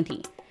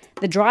 2020.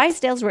 The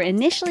Drysdales were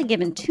initially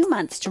given 2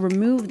 months to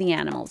remove the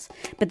animals,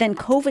 but then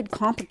COVID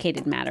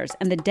complicated matters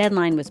and the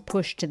deadline was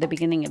pushed to the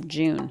beginning of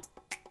June.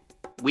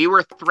 We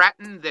were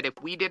threatened that if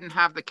we didn't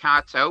have the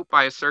cats out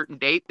by a certain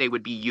date, they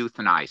would be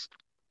euthanized.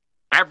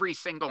 Every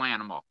single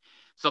animal.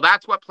 So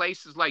that's what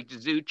places like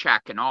Zoo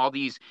Check and all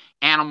these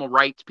animal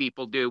rights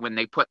people do when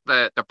they put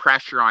the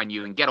pressure on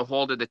you and get a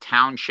hold of the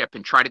township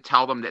and try to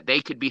tell them that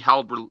they could be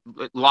held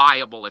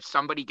liable if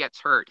somebody gets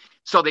hurt.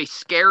 So they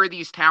scare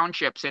these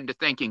townships into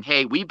thinking,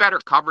 hey, we better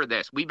cover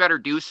this. We better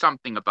do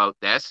something about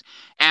this.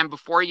 And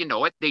before you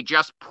know it, they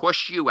just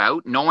push you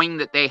out knowing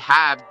that they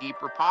have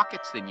deeper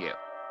pockets than you.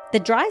 The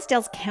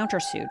Drysdales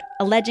countersued,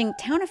 alleging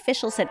town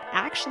officials had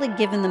actually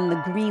given them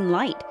the green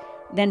light,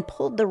 then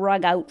pulled the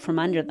rug out from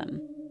under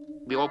them.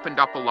 We opened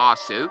up a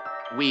lawsuit.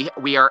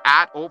 We are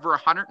at over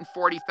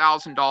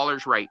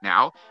 $140,000 right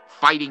now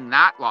fighting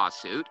that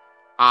lawsuit.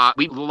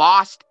 We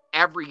lost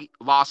every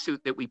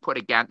lawsuit that we put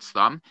against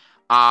them.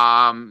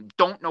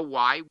 Don't know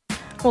why.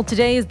 Well,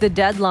 today is the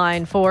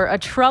deadline for a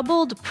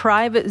troubled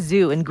private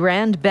zoo in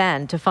Grand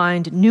Bend to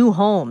find new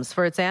homes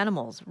for its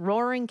animals.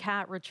 Roaring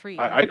Cat Retreat.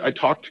 I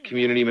talked to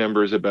community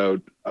members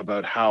about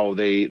how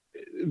they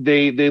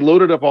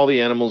loaded up all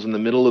the animals in the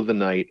middle of the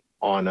night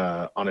on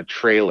a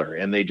trailer,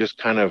 and they just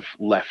kind of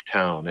left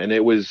town, and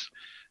it was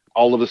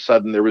all of a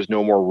sudden there was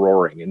no more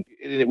roaring, and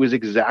it was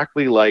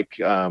exactly like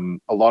a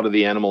lot of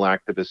the animal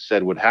activists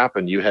said would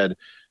happen. You had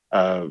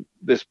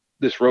this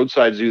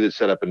roadside zoo that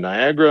set up in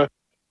Niagara,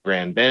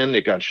 Grand Bend.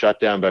 It got shut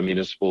down by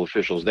municipal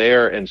officials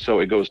there, and so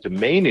it goes to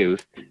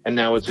Maynooth, and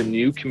now it's a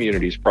new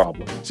community's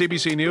problem.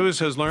 CBC News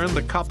has learned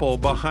the couple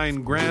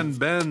behind Grand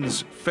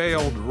Bend's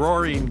failed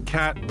Roaring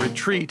Cat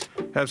Retreat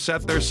have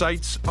set their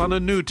sights on a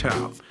new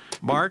town.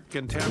 Mark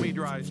and Tammy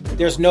Drysdale.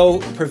 There's no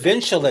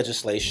provincial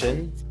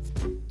legislation.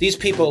 These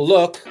people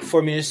look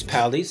for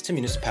municipalities to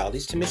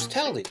municipalities to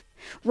municipalities.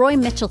 Roy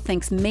Mitchell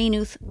thinks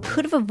Maynooth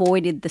could have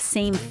avoided the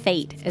same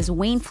fate as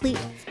Wainfleet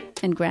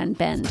and Grand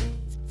Bend.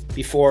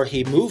 Before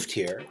he moved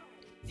here,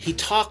 he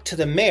talked to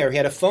the mayor. He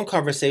had a phone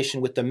conversation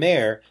with the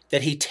mayor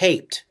that he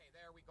taped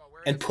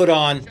and put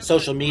on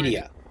social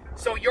media.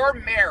 So you're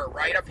mayor,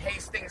 right, of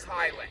Hastings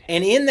Highland.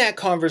 And in that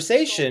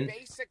conversation,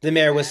 the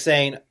mayor was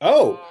saying,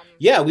 oh,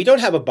 yeah, we don't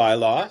have a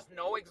bylaw.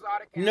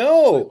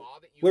 No,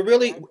 we're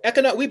really,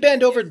 we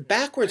bend over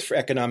backwards for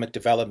economic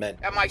development.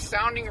 Am I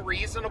sounding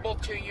reasonable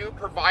to you,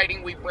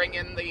 providing we bring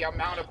in the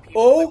amount of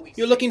people? Oh,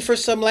 you're looking for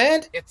some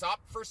land? It's up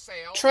for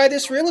sale. Try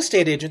this real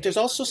estate agent. There's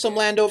also some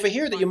land over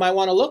here that you might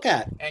want to look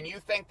at. And you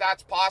think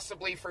that's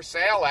possibly for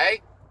sale, eh?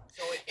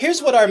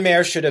 Here's what our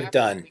mayor should have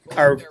done,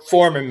 our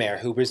former mayor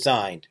who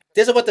resigned.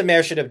 This is what the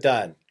mayor should have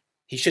done.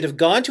 He should have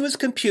gone to his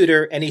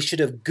computer and he should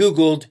have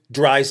Googled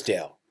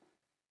Drysdale.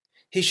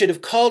 He should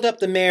have called up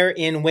the mayor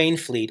in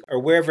Wainfleet or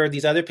wherever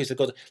these other people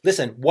go.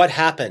 Listen, what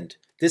happened?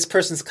 This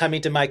person's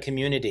coming to my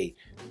community.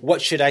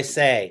 What should I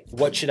say?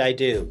 What should I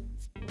do?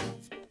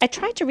 I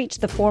tried to reach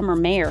the former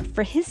mayor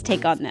for his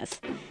take on this,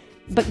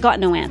 but got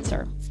no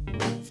answer.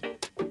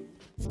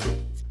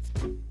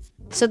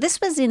 So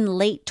this was in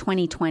late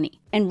 2020,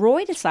 and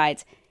Roy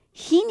decides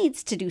he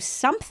needs to do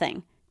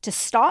something to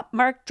stop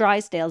Mark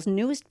Drysdale's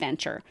newest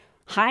venture,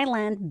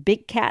 Highland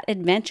Big Cat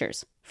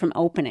Adventures, from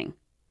opening.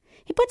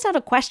 He puts out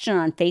a question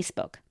on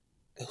Facebook.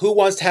 Who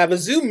wants to have a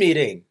Zoom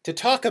meeting to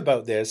talk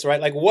about this,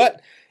 right? Like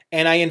what?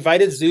 And I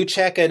invited Zoo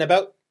Check, and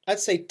about, I'd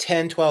say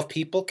 10, 12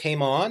 people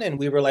came on, and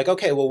we were like,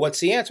 okay, well, what's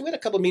the answer? We had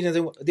a couple of meetings,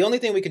 and the only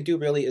thing we can do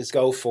really is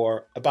go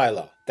for a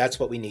bylaw. That's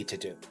what we need to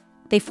do.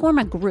 They form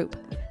a group,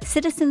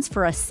 Citizens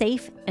for a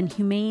Safe and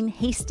Humane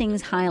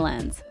Hastings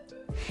Highlands.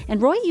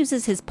 And Roy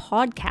uses his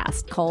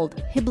podcast called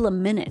Hibla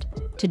Minute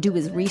to do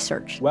his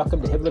research.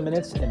 Welcome to Hibla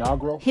Minute's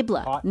inaugural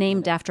Hibla,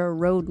 named after a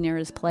road near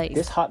his place.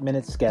 This Hot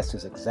Minute's guest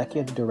is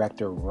Executive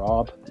Director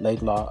Rob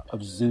Laidlaw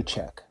of Zoo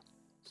Check.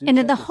 And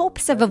in the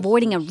hopes of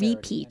avoiding a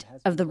repeat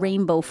of the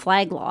rainbow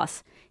flag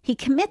loss, he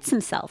commits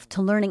himself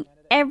to learning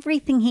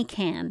everything he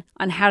can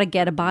on how to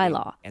get a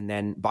bylaw. And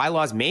then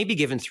bylaws may be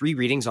given 3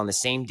 readings on the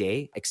same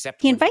day,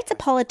 except... He invites a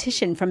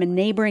politician from a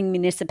neighboring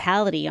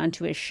municipality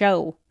onto his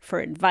show for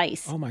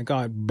advice. Oh my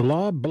God,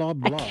 blah, blah,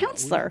 blah. A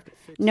counselor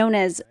known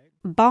as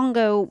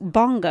Bongo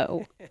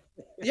Bongo.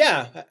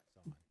 Yeah,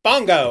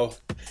 Bongo.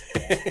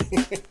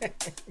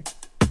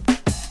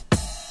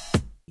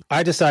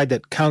 I decide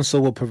that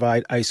council will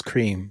provide ice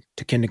cream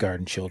to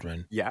kindergarten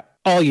children. Yeah.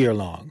 All year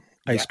long,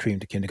 ice cream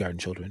to kindergarten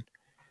children.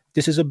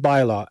 This is a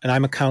bylaw, and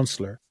I'm a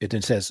counselor. It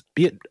says,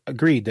 be it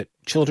agreed that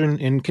children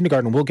in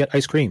kindergarten will get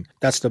ice cream.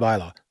 That's the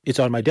bylaw. It's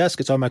on my desk.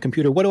 It's on my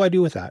computer. What do I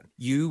do with that?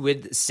 You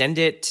would send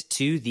it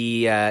to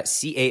the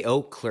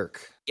CAO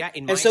clerk. Yeah.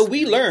 And so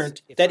we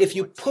learned that if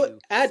you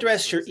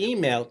address your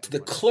email to the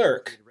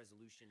clerk,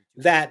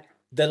 that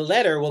the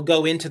letter will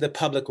go into the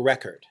public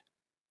record,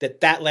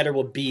 that letter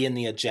will be in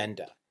the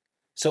agenda.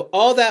 So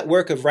all that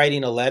work of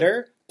writing a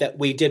letter that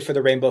we did for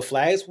the rainbow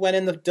flags went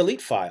in the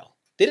delete file.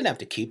 They didn't have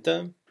to keep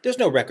them. There's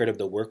no record of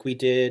the work we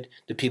did,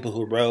 the people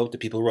who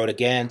wrote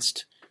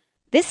against.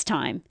 This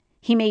time,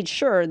 he made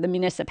sure the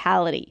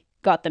municipality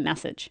got the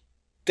message.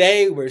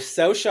 They were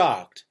so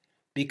shocked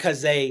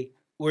because they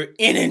were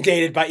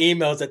inundated by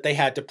emails that they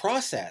had to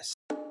process.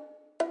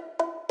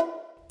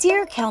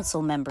 Dear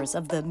council members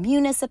of the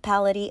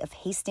municipality of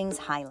Hastings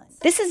Highlands.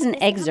 This is an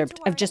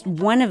excerpt of just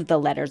one of the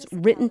letters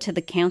written to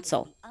the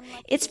council.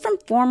 It's from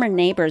former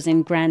neighbours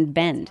in Grand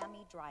Bend.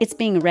 It's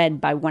being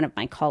read by one of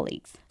my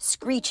colleagues.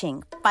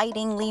 Screeching,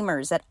 fighting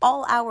lemurs at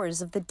all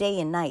hours of the day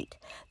and night.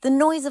 The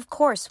noise, of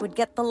course, would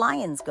get the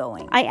lions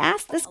going. I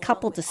asked this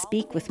couple to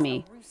speak with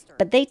me,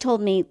 but they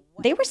told me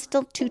they were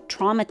still too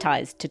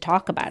traumatized to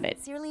talk about it.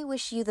 I sincerely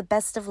wish you the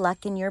best of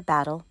luck in your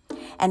battle,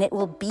 and it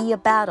will be a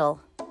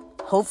battle.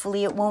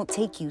 Hopefully it won't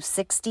take you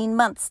 16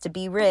 months to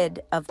be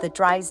rid of the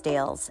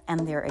Drysdales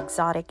and their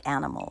exotic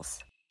animals.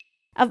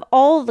 Of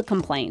all the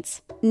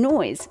complaints,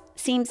 noise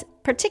seems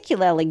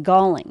particularly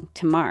galling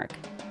to Mark.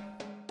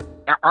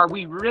 Are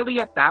we really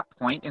at that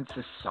point in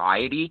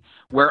society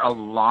where a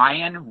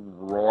lion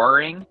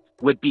roaring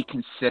would be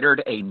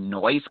considered a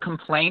noise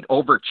complaint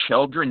over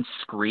children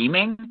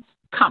screaming?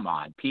 Come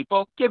on,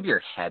 people, give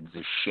your heads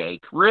a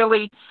shake.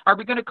 Really? Are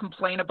we going to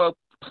complain about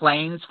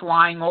planes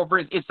flying over?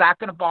 Is that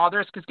going to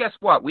bother us? Because guess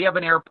what? We have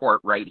an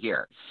airport right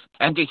here.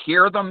 And to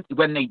hear them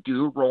when they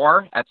do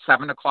roar at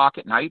 7 o'clock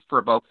at night for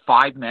about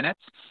 5 minutes,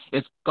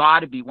 it's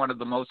got to be one of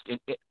the most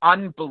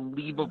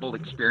unbelievable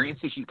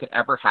experiences you could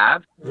ever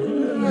have.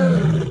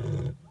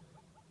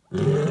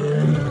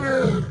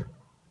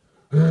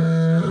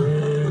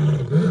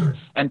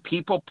 And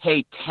people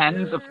pay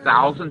tens of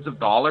thousands of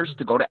dollars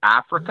to go to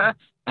Africa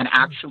and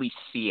actually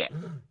see it.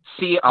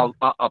 See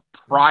a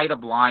pride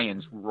of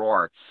lions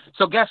roar.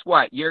 So guess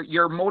what?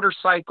 Your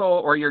motorcycle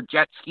or your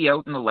jet ski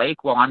out in the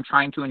lake while I'm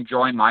trying to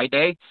enjoy my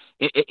day,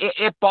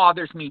 it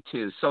bothers me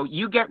too. So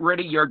you get rid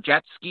of your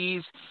jet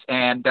skis,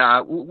 and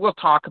we'll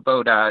talk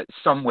about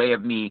some way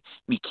of me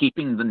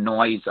keeping the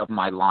noise of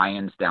my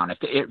lions down, if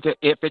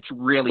it's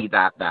really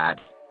that bad.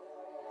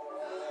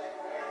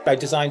 I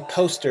designed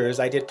posters,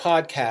 I did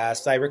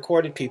podcasts, I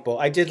recorded people,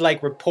 I did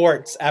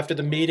reports after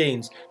the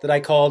meetings that I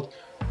called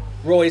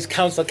Roy's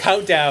Council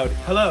Countdown.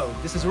 Hello,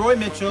 this is Roy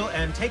Mitchell,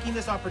 and taking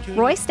this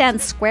opportunity... Roy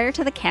stands square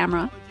to the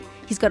camera.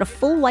 He's got a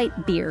full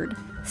white beard,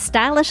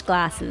 stylish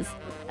glasses,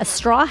 a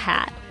straw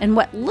hat, and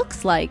what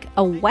looks like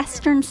a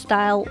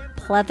Western-style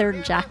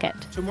pleather jacket.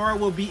 Tomorrow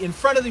we'll be in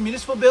front of the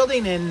municipal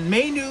building in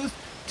Maynooth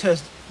to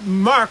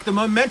mark the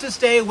momentous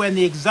day when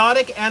the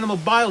exotic animal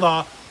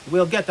bylaw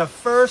will get the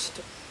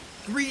first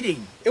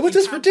reading. It was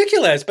just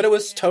ridiculous, but it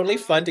was totally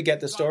fun to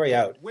get the story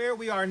out. Where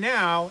we are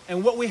now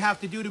and what we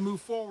have to do to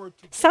move forward.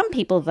 Some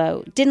people,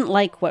 though, didn't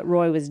like what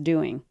Roy was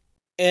doing.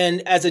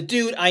 And as a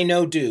dude, I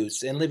know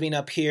dudes. And living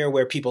up here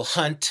where people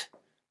hunt,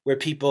 where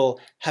people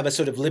have a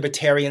sort of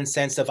libertarian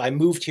sense of I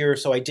moved here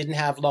so I didn't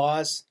have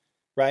laws,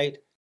 right?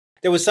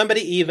 There was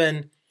somebody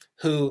even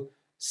who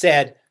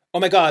said, oh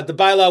my God, the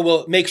bylaw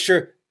will make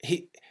sure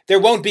there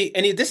won't be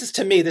any.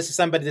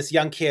 This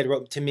young kid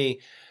wrote to me,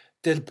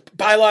 the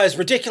bylaw is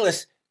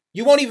ridiculous.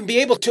 You won't even be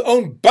able to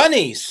own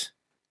bunnies.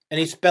 And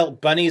he spelled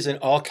bunnies in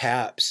all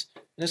caps.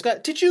 And it's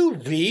got, did you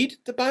read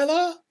the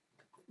bylaw?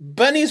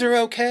 Bunnies are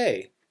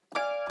okay.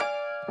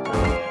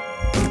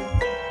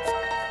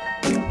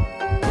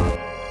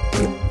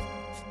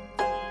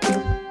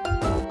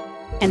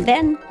 And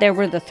then there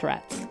were the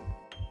threats.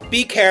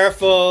 Be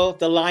careful.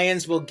 The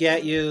lions will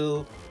get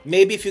you.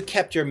 Maybe if you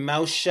kept your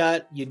mouth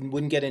shut, you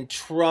wouldn't get in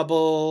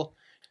trouble.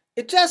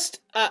 It just...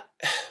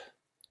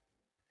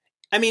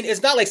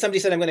 it's not like somebody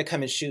said, I'm going to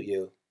come and shoot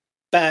you.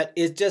 But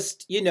it's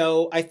just,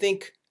 I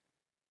think,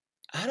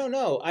 I don't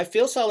know. I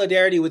feel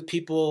solidarity with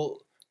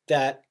people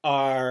that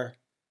are,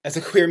 as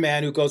a queer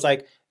man who goes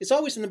it's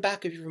always in the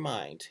back of your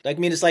mind.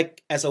 It's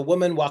like as a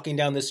woman walking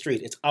down the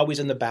street, it's always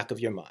in the back of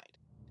your mind.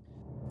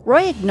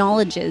 Roy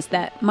acknowledges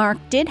that Mark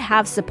did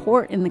have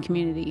support in the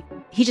community.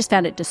 He just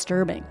found it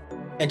disturbing.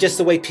 And just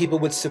the way people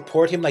would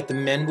support him, like the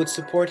men would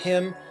support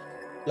him,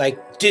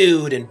 like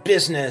dude and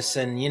business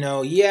and,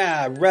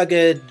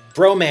 rugged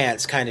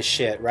bromance kind of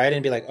shit, right?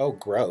 And be like, oh,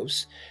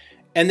 gross.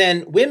 And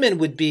then women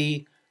would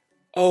be,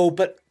 oh,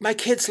 but my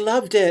kids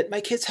loved it.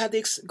 My kids had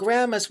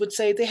grandmas would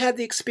say they had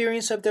the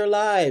experience of their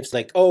lives.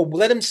 Like, oh,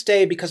 let them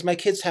stay because my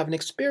kids have an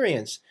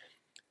experience,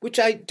 which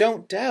I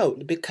don't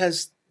doubt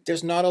because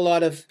there's not a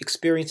lot of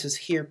experiences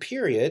here,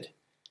 period.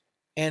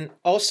 And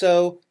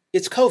also,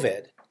 it's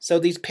COVID. So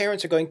these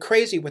parents are going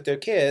crazy with their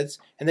kids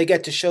and they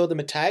get to show them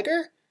a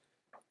tiger?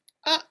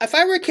 If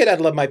I were a kid,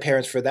 I'd love my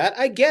parents for that.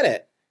 I get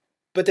it.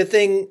 But the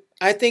thing,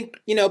 I think,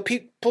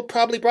 people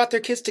probably brought their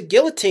kids to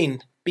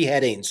guillotine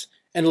beheadings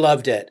and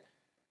loved it.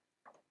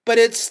 But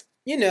it's,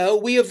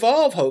 we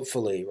evolve,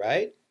 hopefully,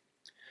 right?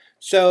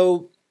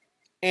 So,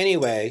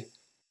 anyway.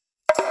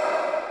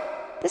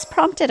 This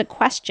prompted a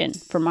question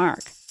for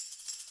Mark.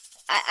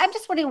 I'm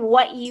just wondering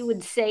what you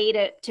would say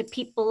to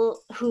people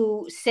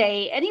who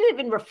say, and you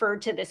even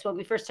referred to this when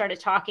we first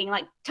started talking,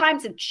 like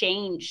times have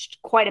changed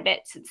quite a bit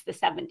since the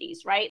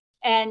 70s, right?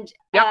 And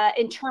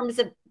in terms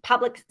of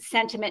public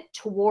sentiment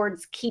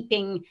towards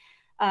keeping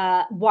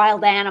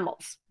wild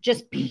animals,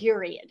 just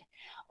period.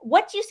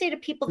 What do you say to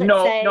people that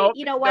say,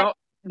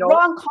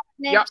 wrong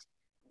continent,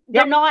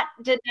 they're not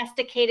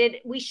domesticated,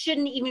 we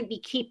shouldn't even be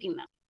keeping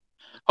them?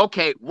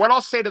 Okay, what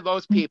I'll say to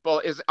those people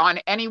is on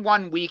any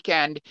one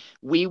weekend,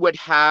 we would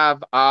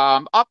have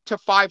up to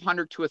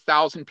 500 to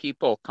 1,000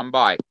 people come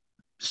by.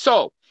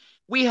 So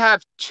we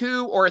have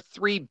 2 or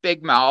 3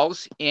 big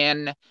mouths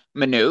in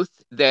Maynooth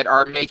that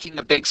are making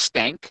a big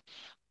stink.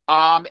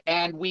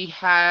 And we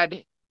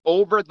had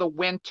over the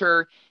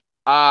winter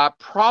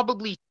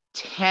probably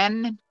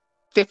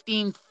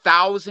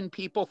 15,000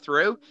 people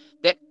through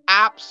that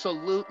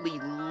absolutely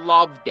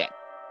loved it.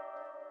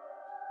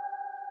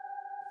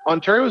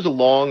 Ontario has a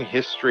long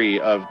history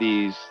of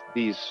these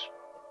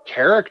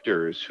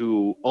characters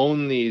who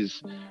own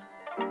these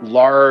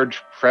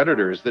large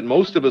predators that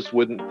most of us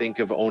wouldn't think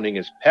of owning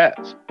as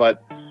pets,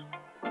 but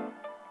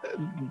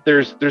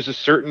there's a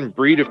certain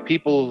breed of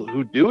people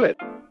who do it.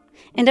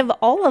 And of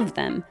all of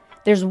them,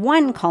 there's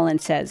one, Colin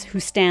says,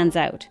 who stands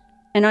out.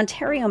 An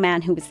Ontario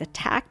man who was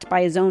attacked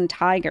by his own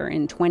tiger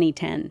in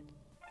 2010.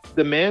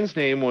 The man's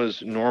name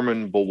was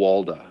Norman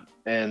Bowalda.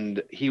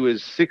 And he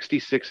was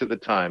 66 at the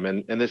time.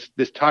 And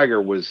this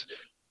tiger was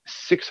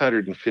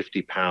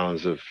 650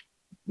 pounds of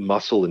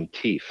muscle and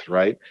teeth,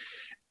 right?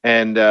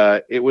 And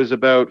it was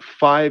about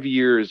 5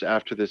 years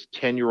after this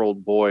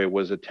 10-year-old boy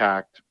was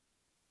attacked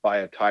by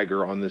a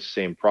tiger on this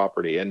same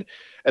property. And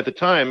at the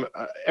time,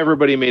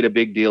 everybody made a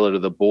big deal out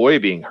of the boy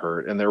being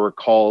hurt. And there were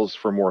calls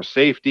for more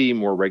safety,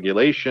 more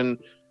regulation.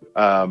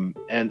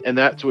 And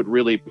that's what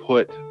really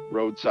put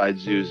roadside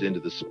zoos into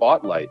the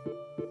spotlight.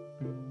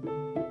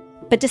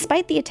 But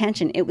despite the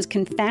attention, it was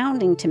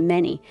confounding to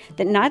many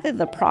that neither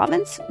the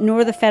province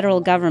nor the federal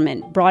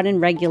government brought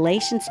in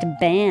regulations to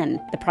ban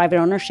the private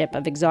ownership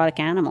of exotic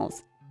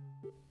animals.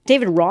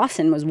 David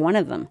Rawson was one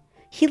of them.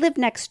 He lived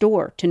next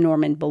door to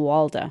Norman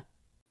Bowalda.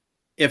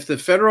 If the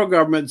federal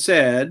government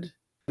said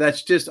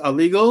that's just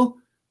illegal,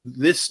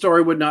 this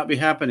story would not be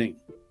happening.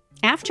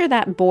 After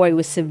that boy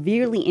was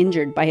severely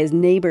injured by his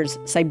neighbor's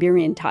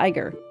Siberian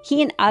tiger,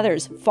 he and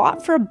others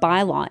fought for a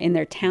bylaw in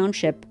their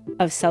township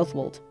of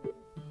Southwold.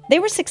 They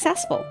were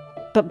successful,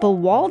 but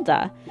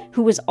Bowalda,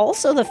 who was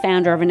also the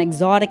founder of an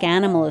exotic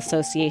animal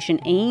association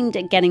aimed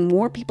at getting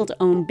more people to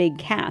own big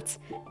cats,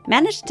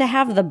 managed to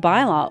have the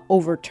bylaw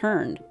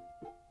overturned.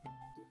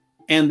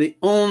 And the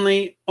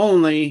only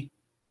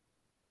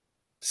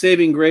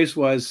saving grace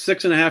was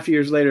 6.5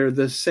 years later,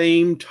 the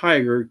same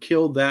tiger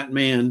killed that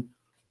man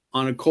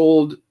on a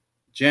cold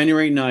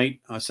January night,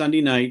 a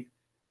Sunday night,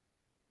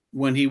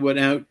 when he went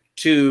out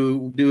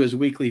to do his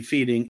weekly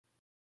feeding.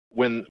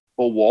 When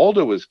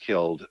Bowalda was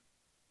killed,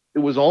 it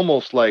was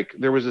almost like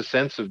there was a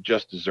sense of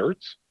just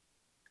desserts.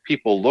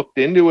 People looked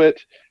into it,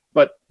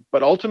 but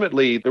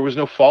ultimately there was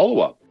no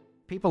follow-up.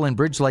 People in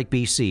Bridge Lake,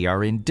 BC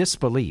are in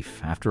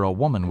disbelief after a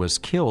woman was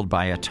killed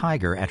by a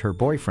tiger at her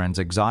boyfriend's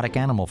exotic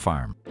animal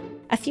farm.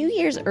 A few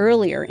years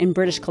earlier in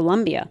British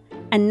Columbia,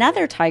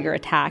 another tiger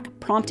attack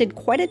prompted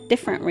quite a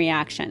different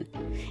reaction.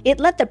 It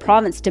led the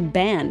province to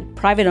ban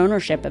private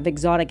ownership of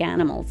exotic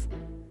animals.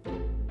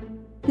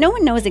 No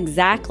one knows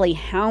exactly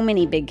how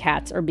many big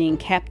cats are being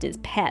kept as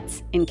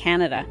pets in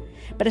Canada,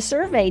 but a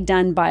survey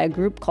done by a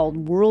group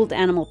called World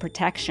Animal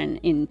Protection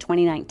in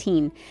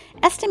 2019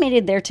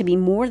 estimated there to be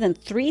more than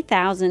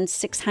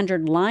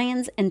 3,600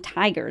 lions and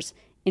tigers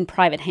in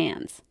private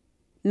hands.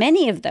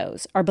 Many of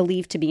those are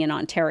believed to be in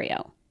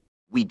Ontario.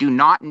 We do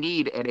not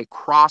need an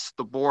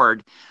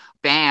across-the-board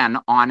ban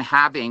on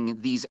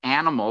having these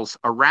animals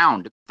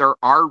around. There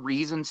are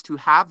reasons to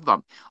have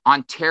them.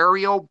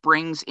 Ontario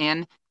brings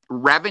in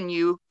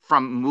revenue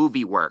from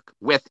movie work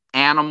with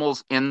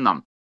animals in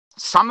them.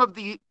 Some of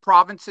the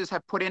provinces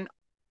have put in,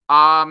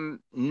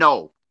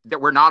 no, that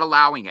we're not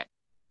allowing it.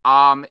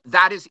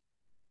 That is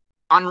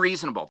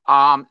unreasonable.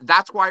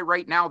 That's why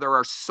right now there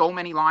are so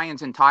many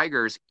lions and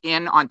tigers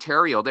in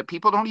Ontario that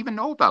people don't even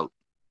know about.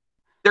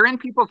 They're in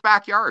people's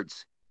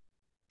backyards.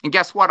 And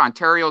guess what?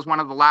 Ontario is one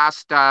of the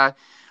last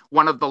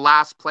one of the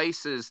last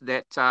places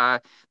that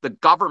the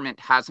government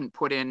hasn't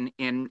put in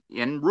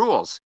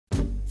rules.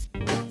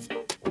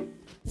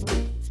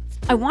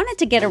 I wanted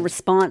to get a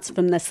response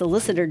from the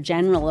Solicitor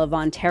General of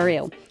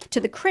Ontario to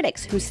the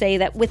critics who say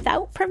that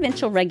without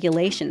provincial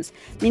regulations,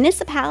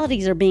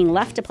 municipalities are being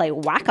left to play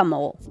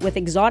whack-a-mole with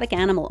exotic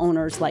animal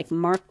owners like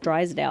Mark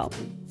Drysdale.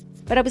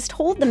 But I was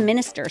told the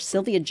minister,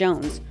 Sylvia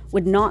Jones,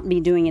 would not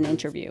be doing an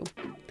interview.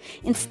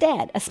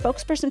 Instead, a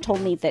spokesperson told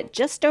me that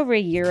just over a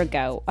year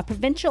ago, a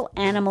Provincial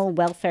Animal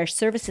Welfare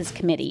Services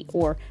Committee,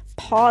 or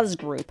PAWS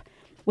group,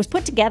 was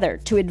put together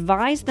to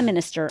advise the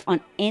minister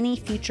on any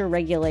future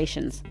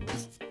regulations.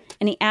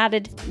 And he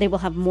added they will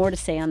have more to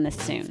say on this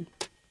soon.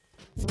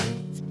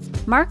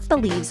 Mark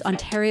believes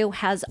Ontario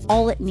has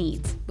all it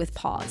needs with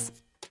PAWS.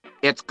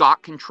 It's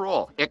got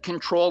control. It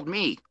controlled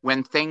me.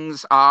 When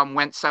things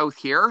went south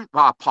here,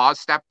 PAWS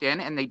stepped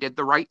in and they did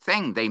the right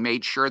thing. They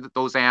made sure that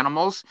those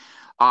animals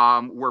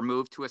were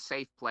moved to a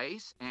safe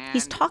place. And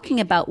he's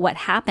talking about what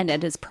happened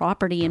at his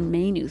property in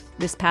Maynooth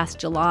this past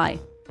July,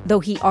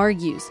 though he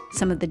argues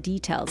some of the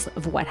details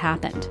of what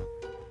happened.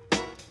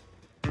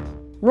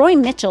 Roy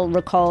Mitchell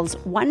recalls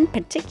one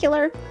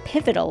particular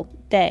pivotal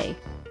day.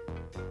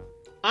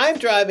 I'm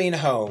driving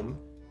home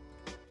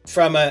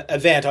from an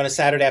event on a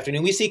Saturday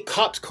afternoon. We see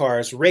cops'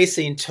 cars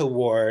racing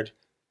toward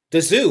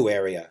the zoo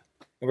area.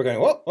 And we're going,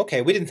 well,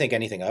 okay, we didn't think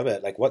anything of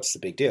it. Like, what's the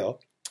big deal?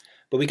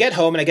 But we get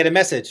home and I get a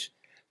message.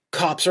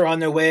 Cops are on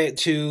their way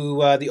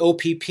to the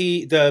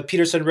OPP, the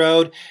Peterson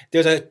Road.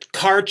 There's a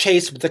car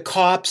chase with the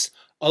cops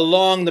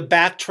along the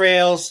back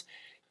trails.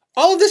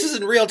 All of this is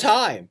in real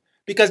time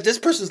because this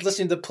person's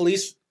listening to the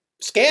police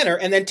scanner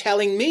and then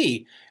telling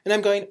me. And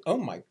I'm going, oh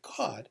my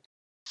God.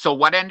 So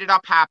what ended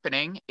up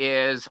happening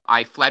is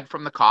I fled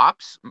from the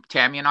cops.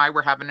 Tammy and I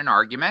were having an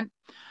argument.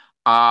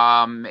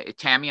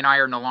 Tammy and I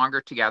are no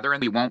longer together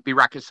and we won't be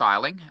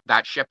reconciling.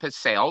 That ship has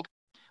sailed.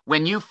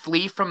 When you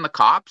flee from the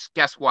cops,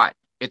 guess what?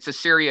 It's a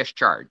serious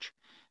charge.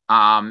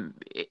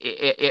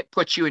 It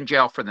puts you in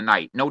jail for the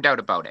night, no doubt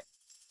about it.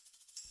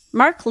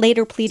 Mark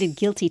later pleaded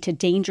guilty to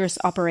dangerous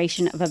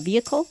operation of a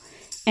vehicle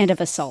and of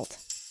assault.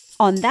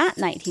 On that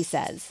night, he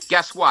says,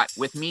 guess what?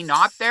 With me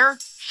not there,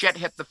 shit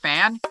hit the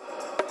fan.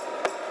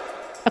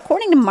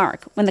 According to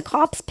Mark, when the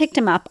cops picked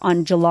him up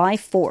on July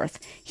 4th,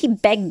 he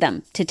begged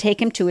them to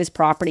take him to his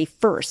property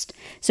first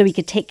so he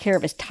could take care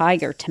of his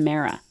tiger,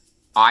 Tamara.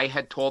 I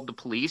had told the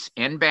police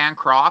in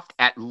Bancroft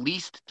at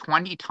least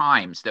 20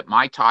 times that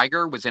my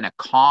tiger was in a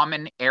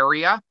common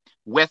area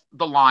with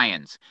the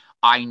lions.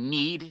 I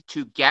need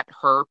to get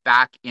her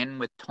back in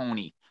with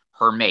Tony,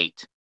 her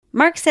mate.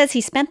 Mark says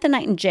he spent the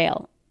night in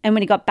jail, and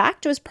when he got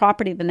back to his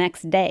property the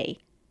next day,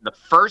 the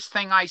first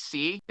thing I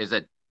see is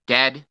a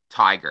dead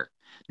tiger.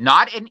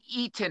 Not an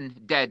eaten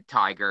dead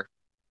tiger,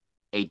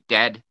 a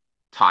dead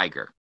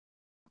tiger.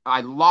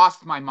 I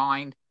lost my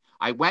mind.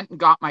 I went and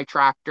got my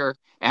tractor,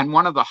 and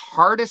one of the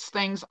hardest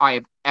things I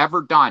have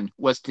ever done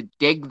was to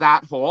dig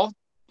that hole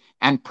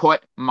and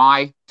put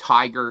my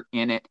tiger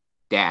in it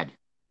dead.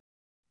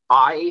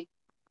 I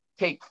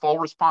take full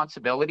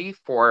responsibility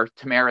for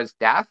Tamara's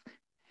death.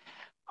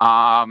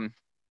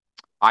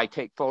 I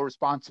take full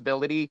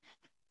responsibility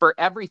for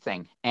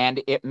everything,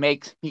 and it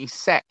makes me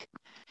sick.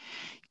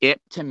 It,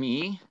 to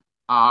me,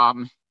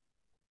 and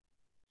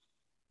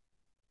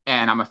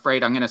I'm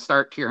afraid I'm going to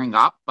start tearing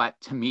up, but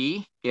to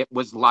me, it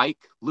was like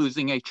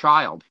losing a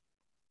child.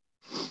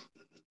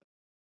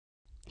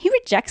 He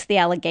rejects the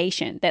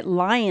allegation that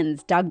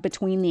lions dug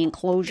between the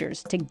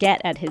enclosures to get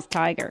at his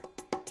tiger.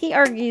 He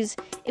argues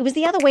it was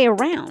the other way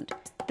around,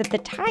 that the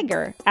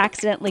tiger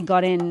accidentally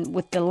got in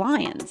with the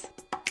lions.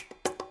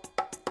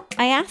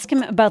 I asked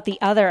him about the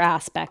other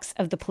aspects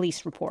of the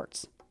police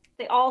reports.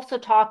 They also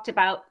talked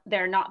about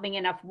there not being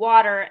enough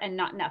water and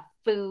not enough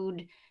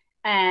food,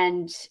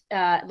 and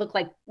it looked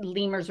like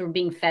lemurs were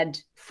being fed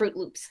Fruit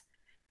Loops.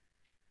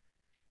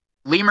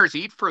 Lemurs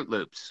eat Fruit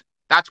Loops.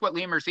 That's what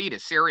lemurs eat,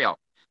 is cereal.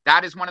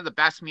 That is one of the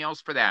best meals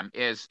for them,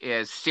 is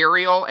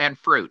cereal and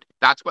fruit.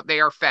 That's what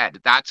they are fed.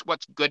 That's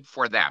what's good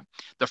for them.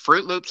 The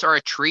Fruit Loops are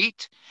a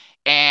treat,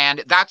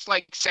 and that's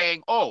like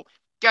saying, oh,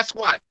 guess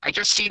what? I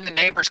just seen the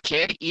neighbor's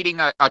kid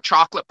eating a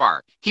chocolate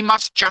bar. He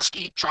must just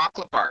eat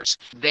chocolate bars.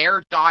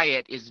 Their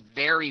diet is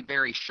very,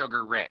 very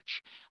sugar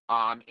rich.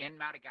 In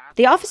Madagascar,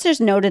 the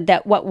officers noted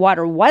that what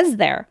water was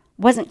there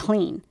wasn't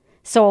clean.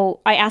 So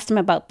I asked him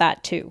about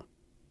that too.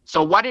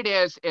 So what it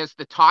is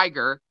the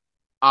tiger,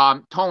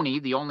 Tony,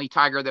 the only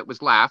tiger that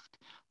was left,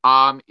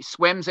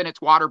 swims in its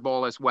water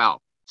bowl as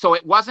well. So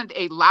it wasn't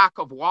a lack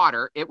of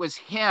water. It was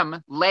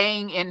him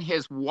laying in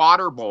his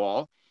water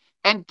bowl.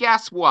 And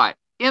guess what?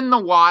 In the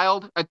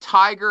wild, a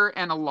tiger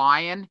and a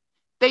lion,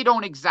 they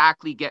don't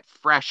exactly get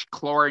fresh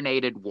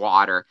chlorinated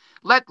water.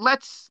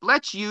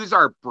 Let's use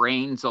our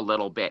brains a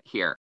little bit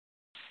here.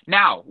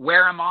 Now,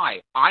 where am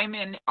I? I'm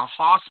in a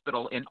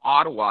hospital in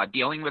Ottawa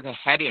dealing with a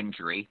head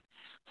injury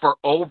for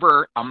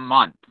over a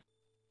month.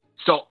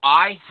 So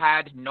I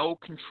had no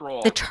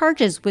control. The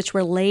charges which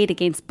were laid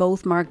against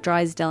both Mark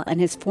Drysdale and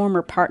his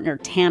former partner,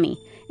 Tammy,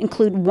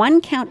 include 1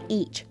 count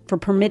each for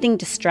permitting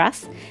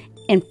distress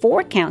and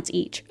 4 counts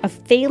each of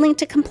failing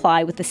to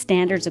comply with the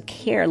standards of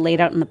care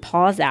laid out in the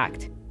PAWS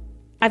Act.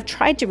 I've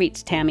tried to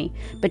reach Tammy,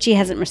 but she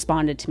hasn't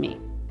responded to me.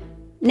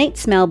 Nate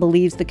Smell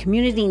believes the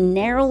community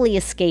narrowly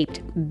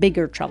escaped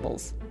bigger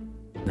troubles.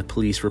 The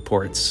police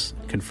reports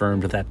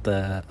confirmed that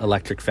the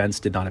electric fence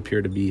did not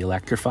appear to be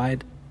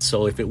electrified.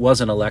 So if it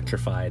wasn't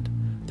electrified,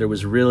 there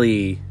was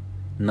really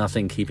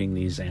nothing keeping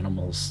these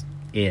animals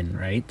in,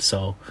 right?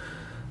 So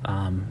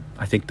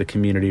I think the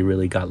community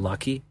really got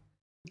lucky.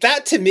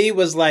 That to me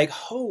was like,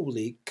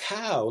 holy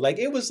cow. Like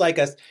it was like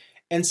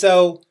and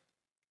so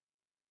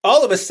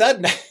all of a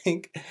sudden, I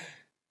think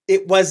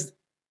it was,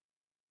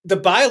 the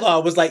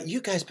bylaw was like,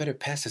 you guys better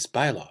pass this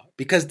bylaw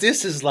because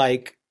this is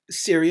like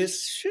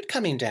serious shit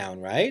coming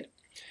down, right?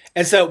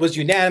 And so it was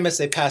unanimous.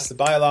 They passed the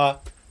bylaw.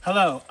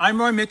 Hello,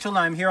 I'm Roy Mitchell, and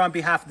I'm here on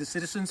behalf of the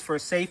citizens for a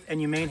safe and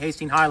humane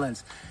Hastings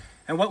Highlands.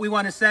 And what we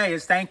want to say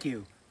is thank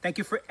you. Thank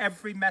you for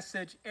every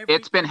message.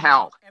 It's been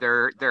hell.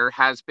 There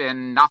has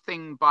been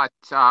nothing but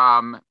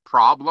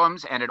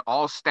problems, and it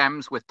all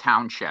stems with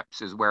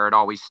townships is where it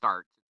always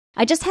starts.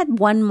 I just had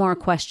one more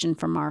question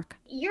for Mark.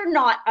 You're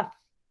not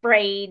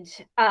afraid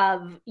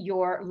of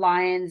your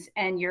lions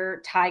and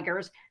your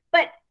tigers,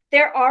 but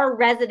there are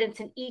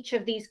residents in each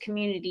of these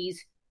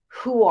communities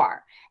who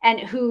are, and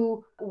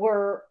who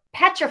were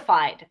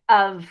petrified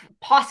of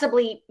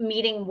possibly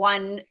meeting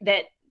one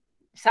that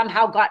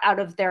somehow got out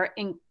of their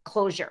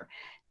enclosure.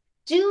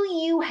 Do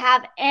you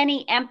have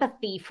any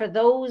empathy for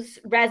those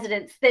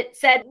residents that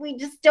said, we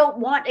just don't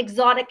want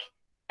exotic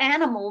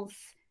animals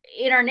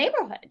in our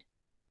neighborhood?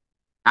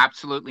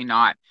 Absolutely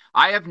not.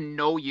 I have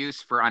no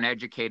use for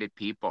uneducated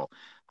people.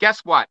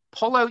 Guess what?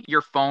 Pull out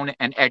your phone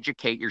and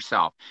educate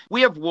yourself.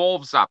 We have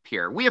wolves up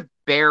here. We have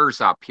bears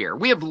up here.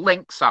 We have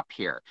lynx up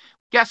here.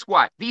 Guess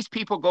what? These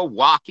people go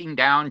walking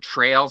down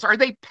trails. Are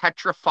they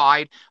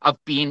petrified of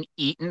being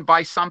eaten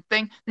by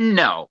something?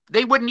 No,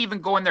 they wouldn't even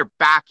go in their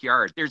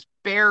backyard. There's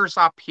bears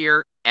up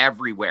here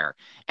everywhere,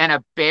 and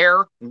a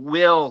bear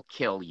will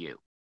kill you.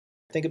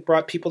 I think it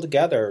brought people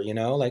together,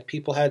 like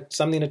people had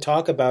something to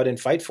talk about and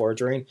fight for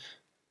during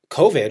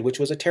COVID, which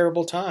was a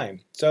terrible time.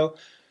 So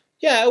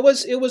yeah, it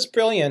was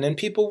brilliant, and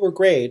people were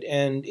great,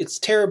 and it's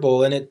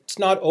terrible, and it's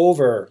not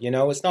over,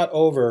 it's not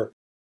over.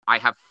 I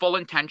have full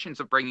intentions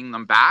of bringing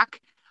them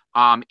back.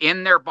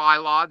 In their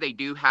bylaw, they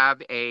do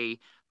have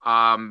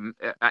an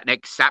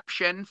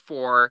exception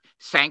for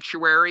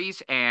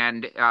sanctuaries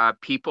and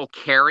people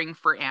caring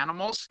for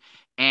animals.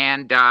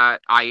 And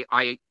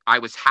I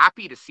was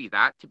happy to see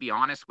that, to be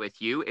honest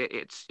with you.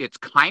 It's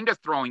kind of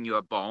throwing you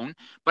a bone.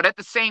 But at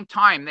the same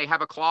time, they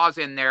have a clause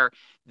in there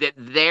that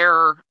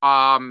their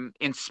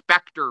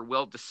inspector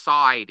will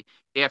decide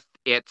if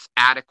it's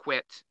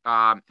adequate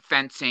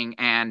fencing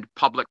and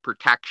public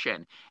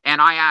protection. And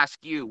I ask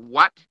you,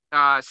 what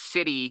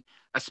city,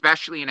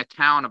 especially in a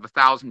town of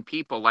 1,000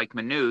 people like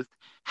Maynooth,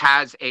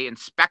 has a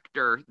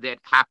inspector that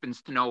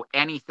happens to know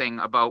anything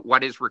about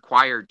what is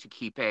required to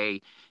keep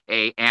a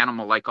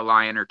animal like a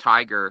lion or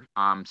tiger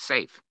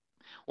safe,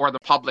 or the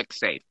public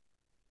safe?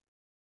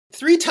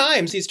 3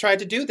 times he's tried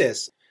to do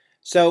this.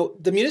 So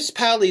the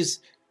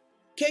municipalities,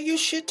 get your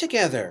shit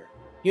together,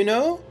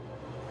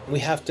 We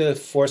have to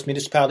force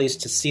municipalities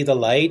to see the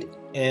light,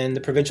 and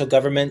the provincial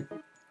government,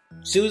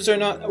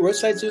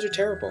 roadside zoos are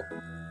terrible.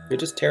 They're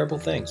just terrible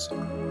things.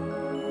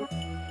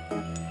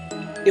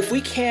 If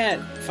we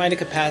can't find a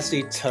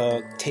capacity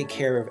to take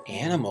care of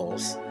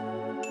animals,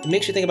 it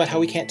makes you think about how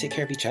we can't take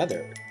care of each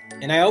other.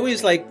 And I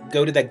always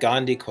go to that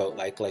Gandhi quote,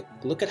 like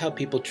look at how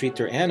people treat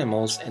their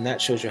animals, and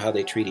that shows you how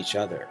they treat each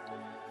other.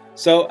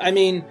 So,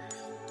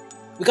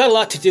 we got a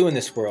lot to do in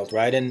this world,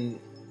 right? And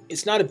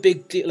it's not a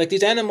big deal.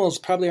 These animals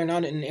probably are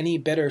not in any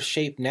better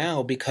shape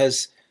now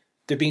because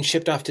they're being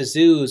shipped off to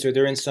zoos, or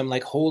they're in some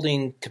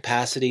holding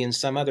capacity in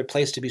some other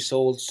place to be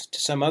sold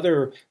to some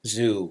other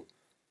zoo,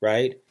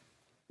 right?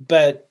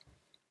 But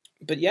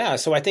yeah,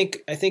 so I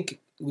think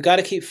we got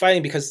to keep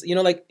fighting because,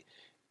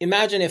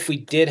 imagine if we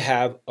did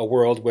have a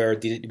world where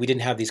we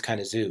didn't have these kind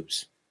of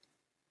zoos.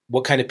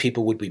 What kind of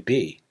people would we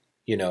be,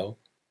 that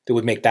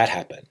would make that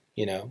happen,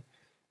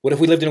 What if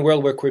we lived in a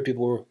world where queer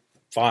people were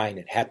fine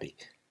and happy,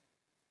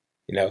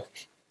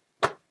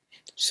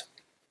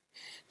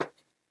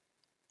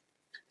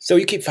 So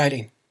you keep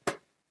fighting.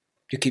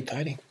 You keep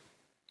fighting.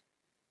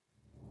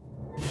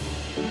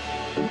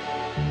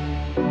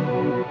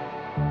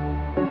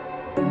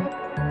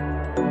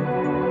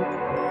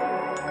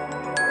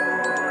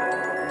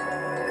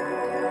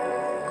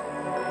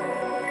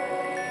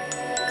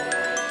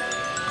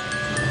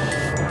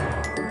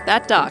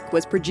 That Duck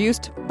was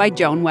produced by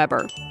Joan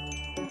Webber.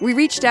 We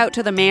reached out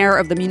to the mayor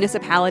of the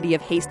municipality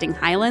of Hastings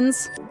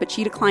Highlands, but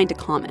she declined to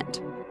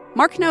comment.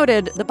 Mark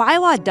noted the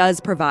bylaw does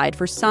provide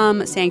for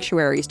some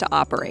sanctuaries to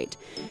operate.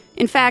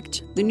 In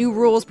fact, the new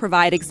rules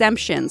provide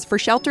exemptions for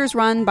shelters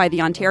run by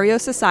the Ontario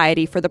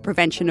Society for the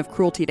Prevention of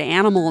Cruelty to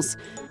Animals,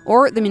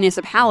 or the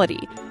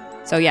municipality.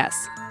 So yes,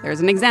 there's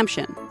an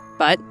exemption.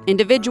 But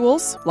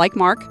individuals, like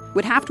Mark,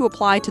 would have to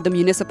apply to the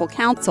municipal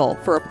council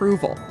for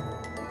approval.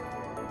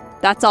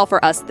 That's all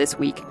for us this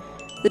week.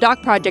 The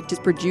Doc Project is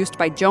produced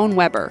by Joan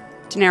Webber.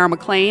 Tanara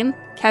McLean,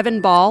 Kevin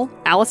Ball,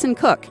 Allison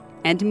Cook,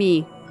 and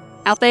me.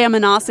 Althea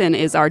Manasan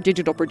is our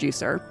digital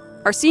producer.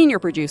 Our senior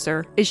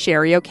producer is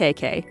Sherry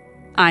Okeke.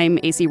 I'm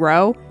AC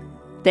Rowe.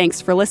 Thanks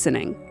for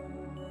listening.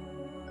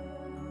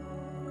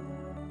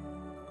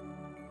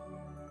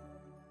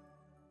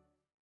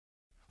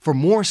 For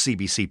more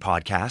CBC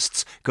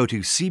podcasts, go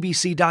to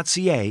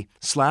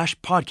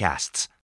cbc.ca/podcasts.